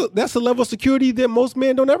 That's a level of security that most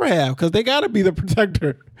men don't ever have because they got to be the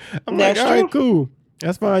protector. I'm like, all right, cool.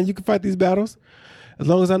 That's fine. You can fight these battles as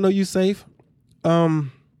long as I know you're safe.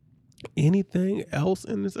 Anything else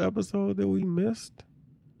in this episode that we missed?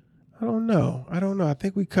 I don't know. I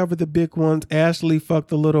think we covered the big ones. Ashley fucked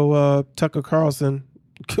the little Tucker Carlson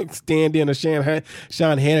stand-in or Sean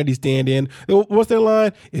Hannity stand-in. What's their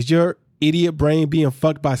line? Is your idiot brain being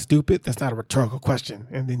fucked by stupid? That's not a rhetorical question.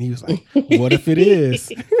 And then he was like, what if it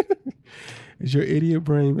is? Is your idiot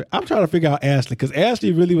brain? I'm trying to figure out Ashley because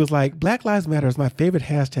Ashley really was like, Black Lives Matter is my favorite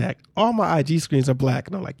hashtag. All my IG screens are black.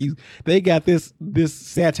 And I'm like, they got this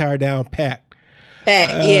satire down packed.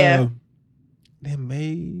 Yeah. Then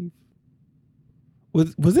Maeve.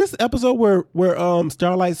 Was this episode where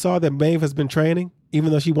Starlight saw that Maeve has been training,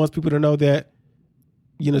 even though she wants people to know that,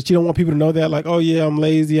 she don't want people to know that, like, oh yeah, I'm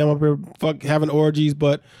lazy, I'm up here having orgies,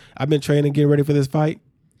 but I've been training, getting ready for this fight.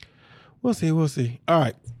 We'll see. All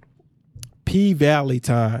right. P-Valley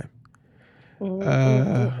time.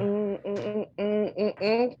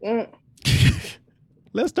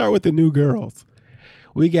 Let's start with the new girls.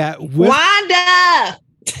 We got Wanda.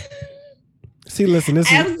 See, listen,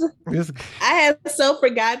 I had so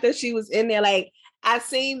forgot that she was in there. Like, I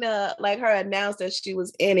seen her announce that she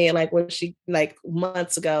was in it,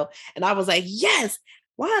 months ago. And I was like, yes,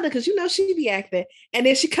 Wanda, because she be acting. And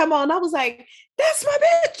then she come on, I was like, that's my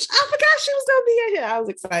bitch. I forgot she was gonna be in here. I was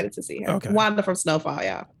excited to see her. Okay. Wanda from Snowfall,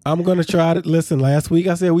 y'all. I'm gonna try to listen. Last week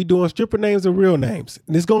I said we doing stripper names and real names.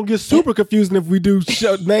 And it's gonna get super confusing if we do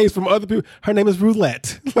names from other people. Her name is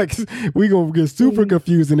Roulette. We gonna get super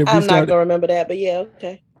confusing if I'm not gonna remember that, but yeah,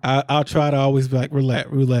 okay. I'll try to always be like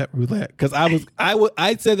roulette. Because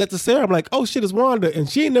I said that to Sarah. I'm like, oh shit, it's Wanda, and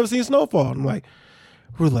she ain't never seen Snowfall. I'm like,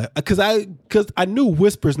 roulette, because I knew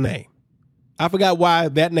Whisper's name. I forgot why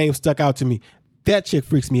that name stuck out to me. That chick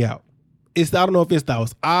freaks me out. I don't know if it's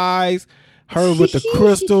those eyes, her with the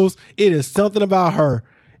crystals. It is something about her,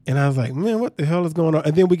 and I was like, man, what the hell is going on?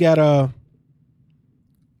 And then we got I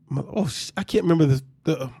can't remember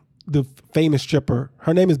the famous stripper.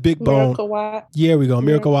 Her name is Big Bone. Miracle Watts. Yeah, we go.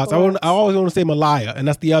 Miracle Watts. I always want to say Malaya, and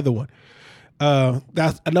that's the other one.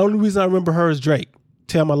 That's the only reason I remember her is Drake.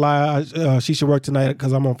 Tell Malaya she should work tonight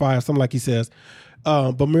because I'm on fire. Something like he says.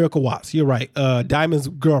 But Miracle Watts, you're right. Diamond's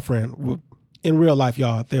girlfriend in real life,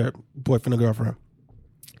 y'all. Their boyfriend and girlfriend.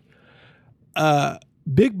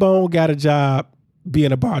 Big Bone got a job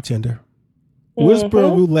being a bartender. Whisper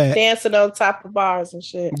and Roulette. Dancing on top of bars and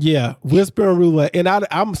shit. Yeah, Whisper and Roulette. And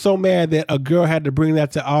I'm so mad that a girl had to bring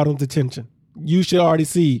that to Autumn's attention. You should already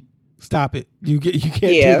see. Stop it. You can't do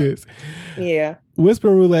this. Yeah. Whisper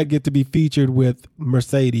and Roulette get to be featured with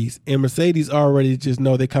Mercedes. And Mercedes already just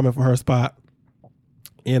know they're coming for her spot.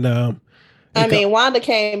 And Wanda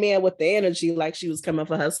came in with the energy like she was coming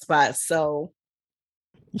for her spot. So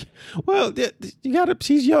well, you gotta.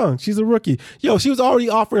 She's young. She's a rookie. Yo, she was already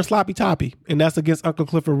offering sloppy toppy, and that's against Uncle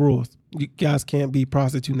Clifford rules. You guys can't be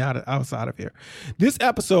prostituting outside of here. This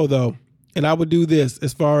episode, though, and I would do this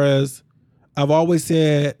as far as I've always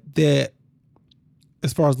said that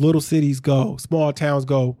as far as little cities go, small towns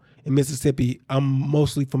go in Mississippi, I'm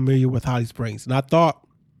mostly familiar with Holly Springs, and I thought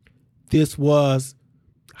this was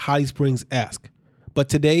Holly Springs-esque. But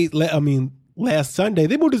today, last Sunday,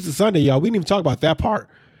 they moved this to Sunday, y'all. We didn't even talk about that part.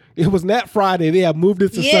 It was not Friday. They have moved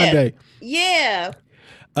it to Sunday. Yeah.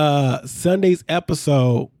 Sunday's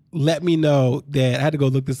episode let me know that I had to go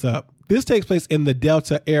look this up. This takes place in the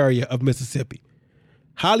Delta area of Mississippi.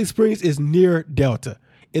 Holly Springs is near Delta.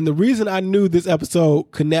 And the reason I knew this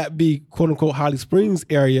episode could not be quote unquote Holly Springs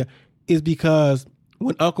area is because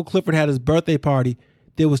when Uncle Clifford had his birthday party,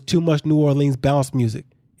 there was too much New Orleans bounce music.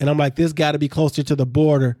 And I'm like, this got to be closer to the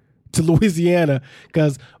border to Louisiana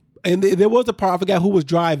and there was a part, I forgot who was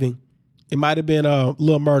driving. It might have been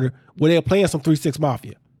Lil Murder, where they were playing some 3 6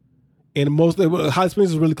 Mafia. And Holly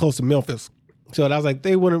Springs is really close to Memphis. So I was like,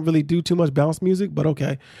 they wouldn't really do too much bounce music, but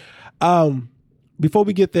okay. Before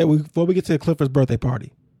we get to Clifford's birthday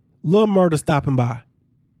party, Lil Murder stopping by.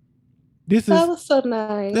 That was so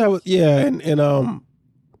nice. And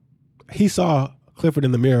he saw Clifford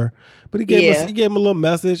in the mirror, but he gave him a little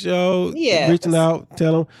message, reaching out,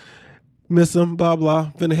 tell him, miss him, blah, blah,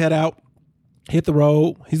 finna head out, hit the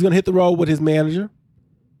road. He's going to hit the road with his manager.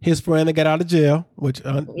 his friend that got out of jail, which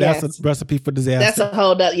that's a recipe for disaster. That's a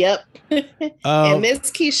whole up. Yep. And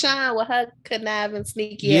Miss Keyshawn with her conniving,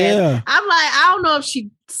 sneaky ass. I'm like, I don't know if she's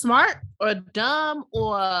smart or dumb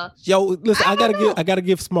or. Yo, listen, I gotta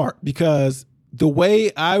give smart, because the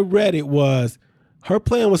way I read it was her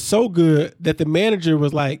plan was so good that the manager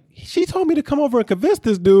was like, she told me to come over and convince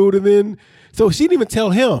this dude, and then so she didn't even tell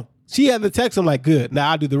him. She had to text him like, good,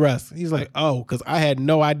 now I'll do the rest. He's like, oh, because I had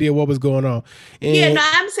no idea what was going on. And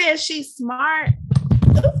I'm saying she's smart.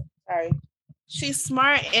 Sorry. She's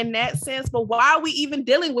smart in that sense, but why are we even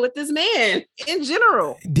dealing with this man in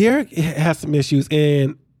general? Derek has some issues,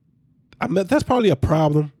 and that's probably a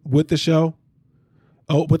problem with the show,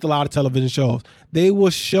 with a lot of television shows. They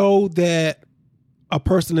will show that a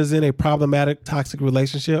person is in a problematic, toxic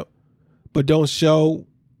relationship, but don't show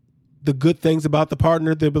the good things about the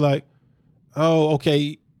partner. They'll be like, oh,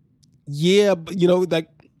 okay, yeah, but like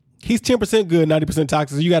he's 10% good, 90%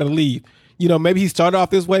 toxic, so you got to leave. Maybe he started off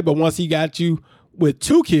this way, but once he got you with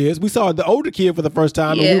 2 kids, we saw the older kid for the first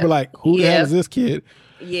time, and we were like, who the hell is this kid?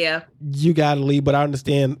 Yeah. You got to leave, but I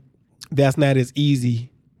understand that's not as easy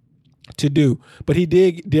to do. But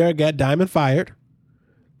Derek got Diamond fired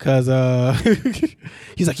because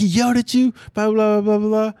he's like, he yelled at you, blah, blah, blah, blah,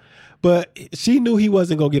 blah. But she knew he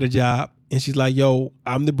wasn't going to get a job. And she's like, yo,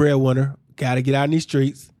 I'm the breadwinner. Got to get out in these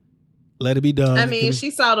streets. Let it be done. I mean, she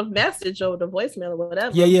saw the message over the voicemail or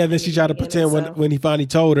whatever. Yeah. Then she tried to pretend when he finally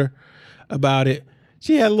told her about it.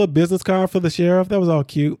 She had a little business card for the sheriff. That was all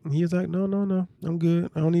cute. And he was like, no, I'm good.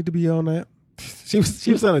 I don't need to be on that. She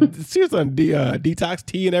was on detox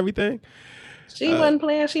tea and everything. She wasn't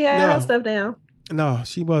playing. She had her stuff down. No,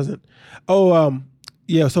 she wasn't. Oh,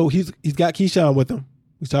 yeah. So he's got Keyshawn with him.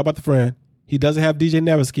 We talk about the friend. He doesn't have DJ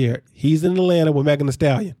Never Scared. He's in Atlanta with Megan Thee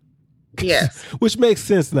Stallion. Yes. Which makes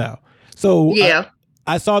sense now. So yeah.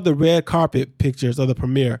 I saw the red carpet pictures of the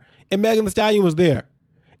premiere, and Megan Thee Stallion was there.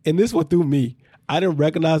 And this one threw me. I didn't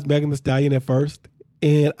recognize Megan Thee Stallion at first,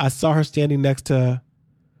 and I saw her standing next to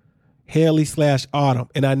Haley/Autumn.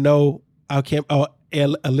 And I know Erica,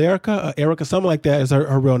 something like that is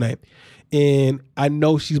her real name. And I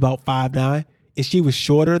know she's about 5'9". And she was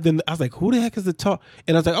shorter than, I was like, who the heck is the tall?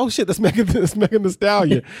 And I was like, oh shit, that's Megan Thee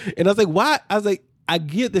Stallion. And I was like, why? I was like, I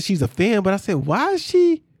get that she's a fan, but I said, why is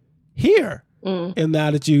she here? And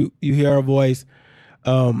now that you hear her voice,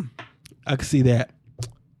 I can see that.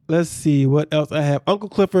 Let's see what else I have. Uncle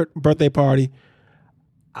Clifford birthday party.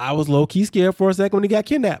 I was low key scared for a second when he got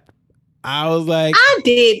kidnapped. I was like,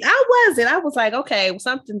 I wasn't. I was like, okay,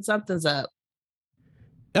 something's up.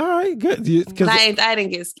 All right, good. I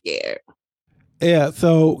didn't get scared. Yeah,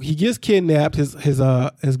 so he gets kidnapped.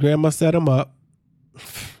 His grandma set him up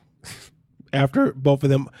after both of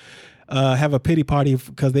them have a pity party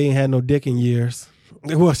because they ain't had no dick in years.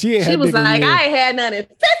 Well, she was like, I ain't had none in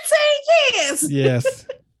 15 years. Yes.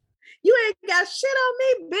 You ain't got shit on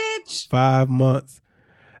me, bitch. 5 months.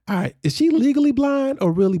 All right, is she legally blind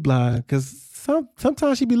or really blind? Because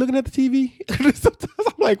sometimes she be looking at the TV. Sometimes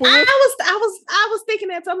I'm like, well, I was thinking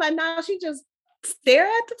that. So I'm like, no, she just stare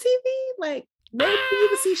at the TV. Like maybe you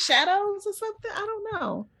can see shadows or something. I don't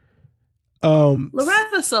know.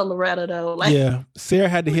 Loretta's so Loretta though. Like, yeah, Sarah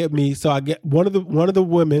had to hit me. So I get one of the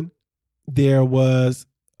women there was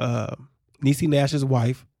Niecy Nash's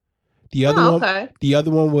wife. The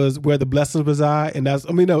other one was Where the Blessings Reside, and I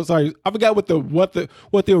forgot what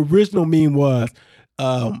the original meme was.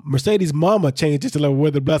 Mercedes' mama changed it to like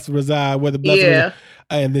Where the Blessings Reside, Where the Blessings Reside.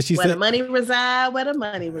 And then she said, Where the money reside, where the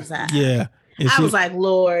money reside. Yeah. I was like,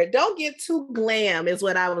 Lord, don't get too glam is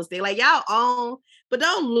what I was thinking. Like y'all own, but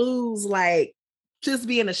don't lose like just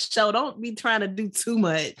being a show. Don't be trying to do too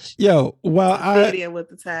much. Yo, well, with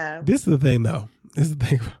the time. This is the thing though.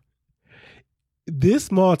 This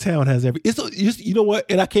small town has you know what?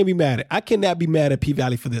 And I can't be mad at. I cannot be mad at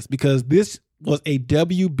P-Valley for this because this was a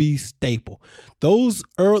WB staple. This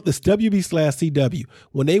WB/CW,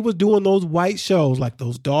 when they was doing those white shows like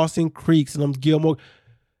those Dawson Creeks and them Gilmore,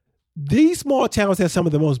 these small towns have some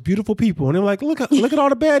of the most beautiful people. And they're like, look at all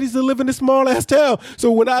the baddies that live in this small ass town.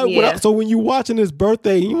 So when you're watching this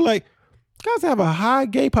birthday and you're like, you guys have a high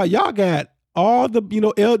gay pop. Y'all got all the,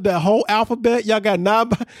 the whole alphabet. Y'all got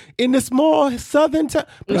 9 in the small southern town.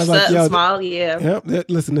 But I was like, small, yeah.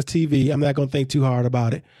 Listen, it's TV. I'm not going to think too hard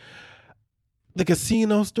about it. The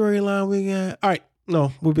casino storyline we got. All right.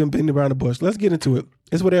 No, we've been beating around the bush. Let's get into it.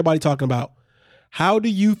 It's what everybody's talking about. How do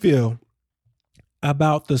you feel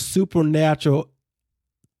about the supernatural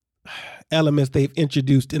elements they've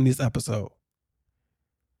introduced in this episode?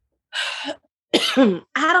 I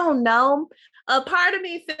don't know. A part of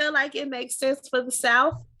me feel like it makes sense for the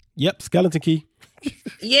South. Yep, skeleton key.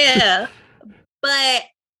 Yeah. But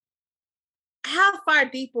how far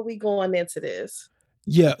deep are we going into this?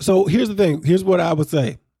 Yeah. So here's the thing. Here's what I would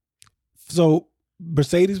say. So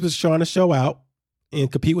Mercedes was trying to show out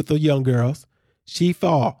and compete with the young girls. She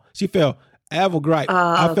fell. I have a gripe.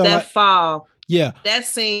 I felt that fall. Yeah. That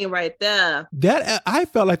scene right there. That I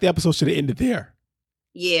felt like the episode should have ended there.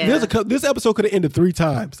 Yeah. This episode could have ended 3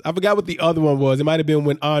 times. I forgot what the other one was. It might have been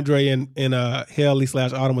when Andre and Haley /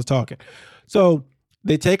 Autumn was talking. So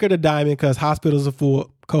they take her to Diamond because hospitals are full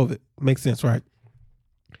of COVID. Makes sense, right?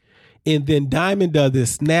 And then Diamond does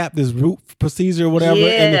this root procedure or whatever.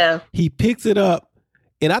 Yeah. And he picks it up.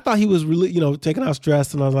 And I thought he was really, taking out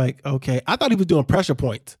stress. And I was like, okay. I thought he was doing pressure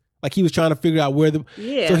points. Like he was trying to figure out where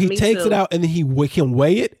so he takes it out and then he can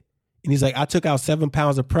weigh it. And he's like, I took out 7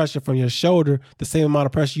 pounds of pressure from your shoulder, the same amount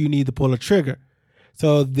of pressure you need to pull a trigger.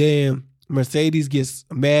 So then Mercedes gets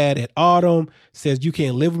mad at Autumn, says, you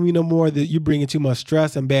can't live with me no more, that you're bringing too much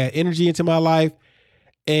stress and bad energy into my life.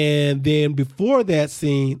 And then before that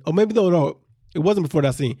scene, or maybe no, it wasn't before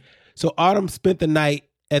that scene. So Autumn spent the night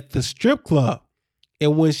at the strip club.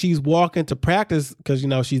 And when she's walking to practice, because,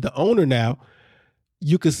 she's the owner now,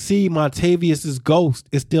 you could see Montavious' ghost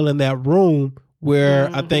is still in that room where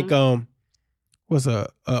I think was a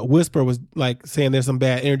Whisper was like saying there's some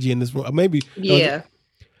bad energy in this room. Maybe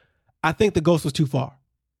I think the ghost was too far.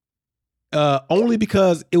 Only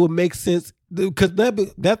because it would make sense because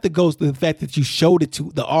that's the ghost. The fact that you showed it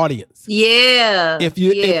to the audience. Yeah.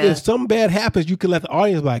 If something bad happens, you can let the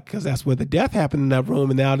audience because that's where the death happened in that room,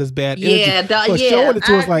 and now there's bad energy. But showing it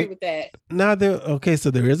to us like now so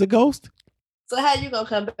there is a ghost. So how you gonna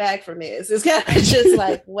come back from this? It's kind of just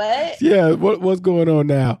like, what? Yeah, what's going on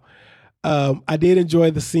now? I did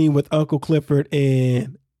enjoy the scene with Uncle Clifford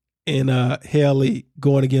and Haley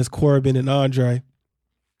going against Corbin and Andre,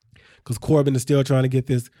 because Corbin is still trying to get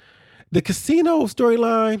this. The casino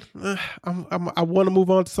storyline, I want to move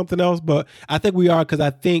on to something else, but I think we are because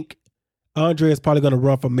I think Andre is probably going to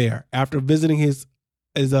run for mayor after visiting his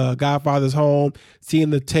godfather's home, seeing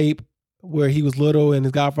the tape where he was little and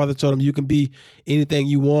his godfather told him you can be anything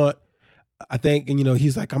you want. I think, and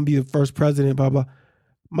he's like, I'm be the first president, blah, blah.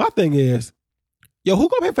 My thing is, who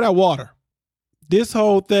gonna pay for that water? This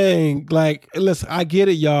whole thing, like, listen, I get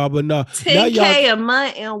it, y'all, but no. $10K a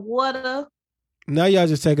month and water. Now y'all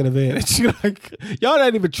just taking advantage. Like, y'all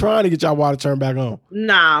not even trying to get y'all water turned back on.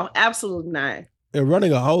 No, absolutely not. And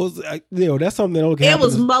running a hose, that's something that don't happen. It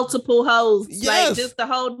was multiple hoses, yes. Like just the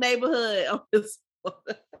whole neighborhood on this.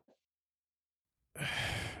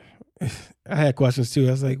 I had questions too.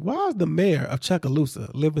 I was like, why is the mayor of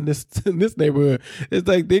Chucalissa living in this neighborhood? It's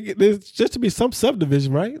like there's just to be some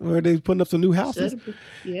subdivision, right? Where they're putting up some new houses.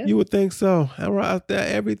 Yeah. You would think so. Out there,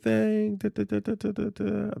 everything. I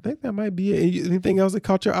think that might be it. Anything else that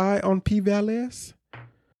caught your eye on P-Valles?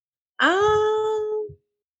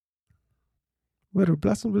 Where the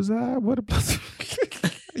blessing reside? What a blessing.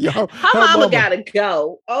 Her mama gotta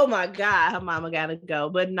go. Oh my God, her mama gotta go.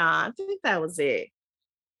 But nah, I think that was it.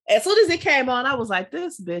 As soon as it came on, I was like,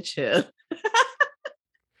 this bitch here.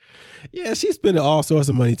 Yeah, she's spending all sorts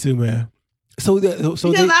of money too, man. Because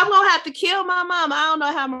I'm gonna have to kill my mom. I don't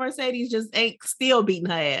know how Mercedes just ain't still beating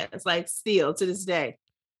her ass, like still to this day.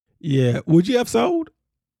 Yeah, would you have sold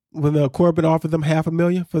when Corbin offered them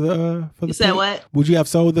 $500,000 for the? You said what? Would you have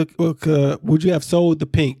sold the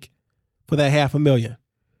pink for that $500,000?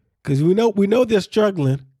 Because we know they're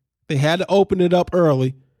struggling. They had to open it up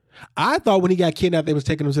early. I thought when he got kidnapped, they was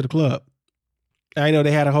taking him to the club. I know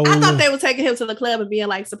they had a whole. I thought they were taking him to the club and being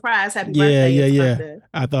like, surprise, happy birthday. Yeah.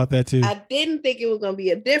 I thought that too. I didn't think it was going to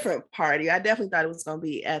be a different party. I definitely thought it was going to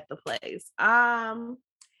be at the place. I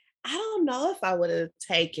don't know if I would have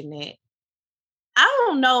taken it. I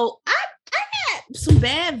don't know. I got some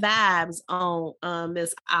bad vibes on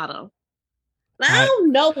Miss Autumn. I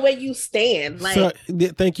don't know where you stand. Like, so,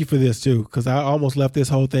 thank you for this too, because I almost left this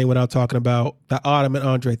whole thing without talking about the Autumn and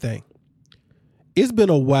Andre thing. It's been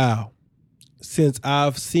a while since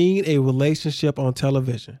I've seen a relationship on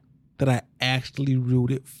television that I actually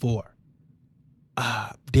rooted for.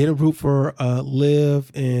 Didn't root for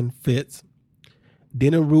Liv and Fitz.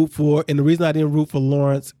 Didn't root for, and the reason I didn't root for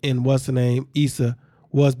Lawrence and what's the name, Issa,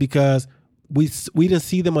 was because we didn't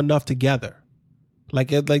see them enough together.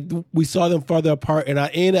 Like we saw them farther apart, and I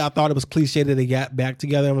thought it was cliche that they got back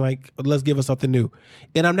together. I'm like, let's give us something new.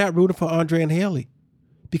 And I'm not rooting for Andre and Haley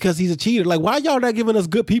because he's a cheater. Like, why y'all not giving us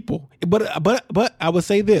good people? But I would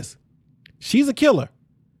say this: she's a killer.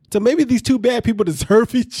 So maybe these two bad people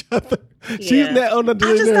deserve each other. Yeah. She's not on the.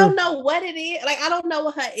 I just don't know what it is. Like, I don't know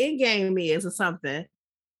what her end game is or something.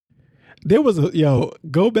 There was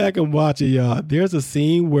go back and watch it, y'all. There's a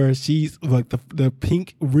scene where she's like the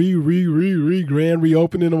pink grand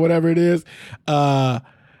reopening or whatever it is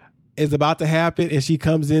about to happen, and she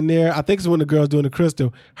comes in there. I think it's when the girl's doing the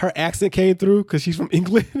crystal. Her accent came through because she's from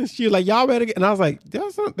England, and she's like, "Y'all better get," and I was like,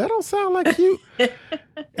 that don't sound like you.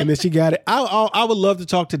 And then she got it. I would love to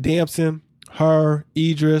talk to Damson, her,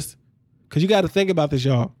 Idris, because you got to think about this,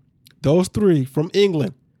 y'all. Those three from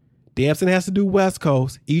England. Damson has to do West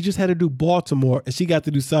Coast. Idris had to do Baltimore, and she got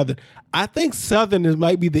to do Southern. I think Southern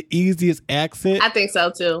might be the easiest accent. I think so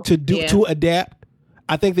too. To adapt.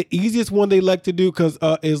 I think the easiest one they like to do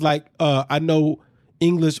is like I know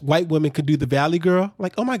English white women could do the Valley Girl.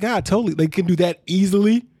 Like, oh my God, totally, they can do that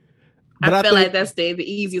easily. But I feel like that's the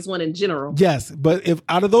easiest one in general. Yes, but if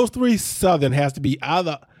out of those three, Southern has to be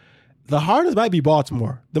either. The hardest might be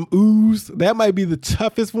Baltimore. Them oohs, that might be the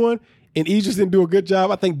toughest one. And Idris didn't do a good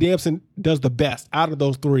job. I think Damson does the best out of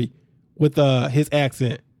those three with his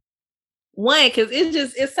accent. One, because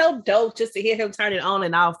it's so dope just to hear him turn it on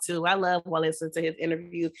and off too. I love listening to his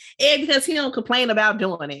interviews, and because he don't complain about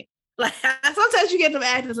doing it. Like sometimes you get them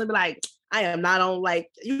actors and be like, "I am not on. Like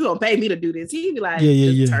you gonna pay me to do this." He be like,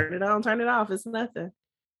 turn it on, turn it off. It's nothing.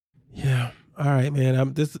 Yeah. All right,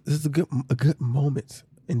 man. This is a good moment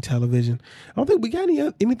in television. I don't think we got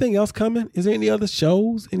anything else coming. Is there any other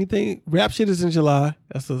shows? Anything? Rap shit is in July.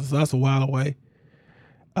 That's a while away.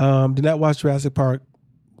 Did not watch Jurassic Park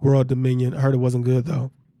World Dominion. I heard it wasn't good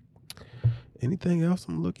though. Anything else?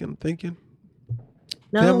 I'm thinking.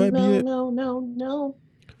 No.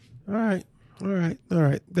 All right.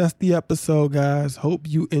 That's the episode, guys. Hope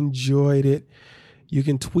you enjoyed it. You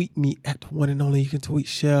can tweet me at one and only. You can tweet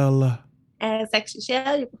Chelle. As Sexy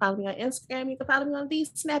Chelle. You can follow me on Instagram. You can follow me on the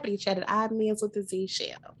Snappity Chat at Odd Meals with the Z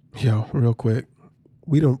Chelle. Yo, real quick.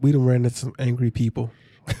 We done ran into some angry people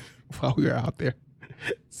while we were out there.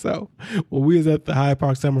 So when we was at the Hyde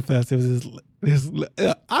Park Summerfest, it was this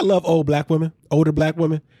I love older black women.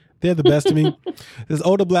 They're the best to me. This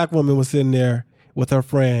older black woman was sitting there with her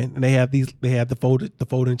friend, and they had the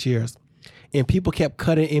folding chairs, and people kept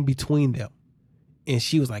cutting in between them. And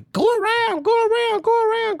she was like, go around.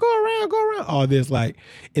 All this and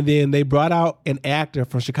then they brought out an actor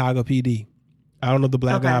from Chicago PD. I don't know the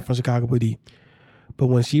black guy from Chicago PD. But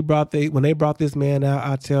when they brought this man out,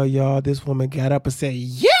 I tell y'all, this woman got up and said,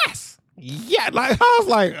 yes. Yeah. Like, I was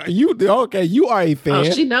like, you are a fan. Oh,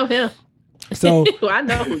 she know him. So I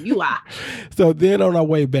know who you are. So then on our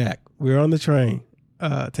way back, we were on the train,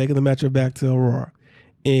 taking the metro back to Aurora.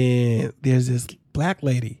 And there's this black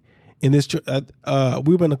lady. In this, we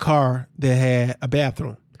were in a car that had a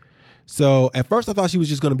bathroom. So at first I thought she was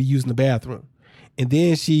just going to be using the bathroom. And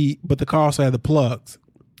then but the car also had the plugs.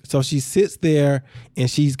 So she sits there and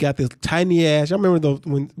she's got this tiny ass, I remember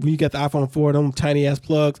when you got the iPhone 4, them tiny ass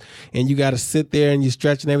plugs, and you got to sit there and you're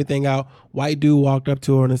stretching everything out. White dude walked up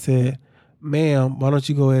to her and said, ma'am, why don't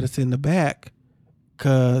you go ahead and sit in the back?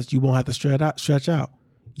 Cause you won't have to stretch out.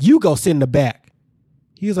 You go sit in the back.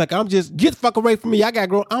 He was like, get the fuck away from me. I got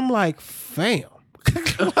grown. I'm like, fam.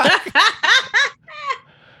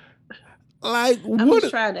 I'm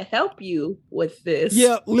just trying to help you with this.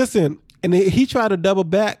 Yeah, listen. And he tried to double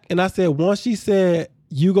back. And I said, once she said,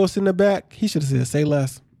 you go sit in the back, he should have said, say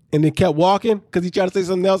less. And then kept walking because he tried to say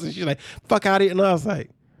something else. And she's like, fuck out of here. And I was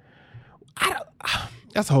like,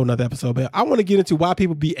 that's a whole nother episode, man. I want to get into why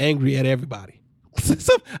people be angry at everybody.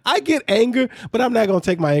 So I get anger, but I'm not going to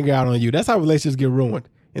take my anger out on you. That's how relationships get ruined.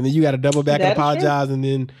 And then you got to double back and apologize. And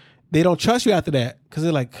then they don't trust you after that because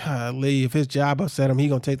they're like, Lee, if his job upset him, he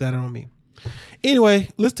going to take that on me. Anyway,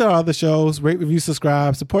 listen to our other shows. Rate, review,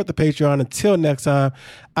 subscribe. Support the Patreon. Until next time,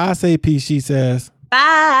 I say peace. She says,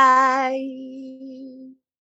 bye.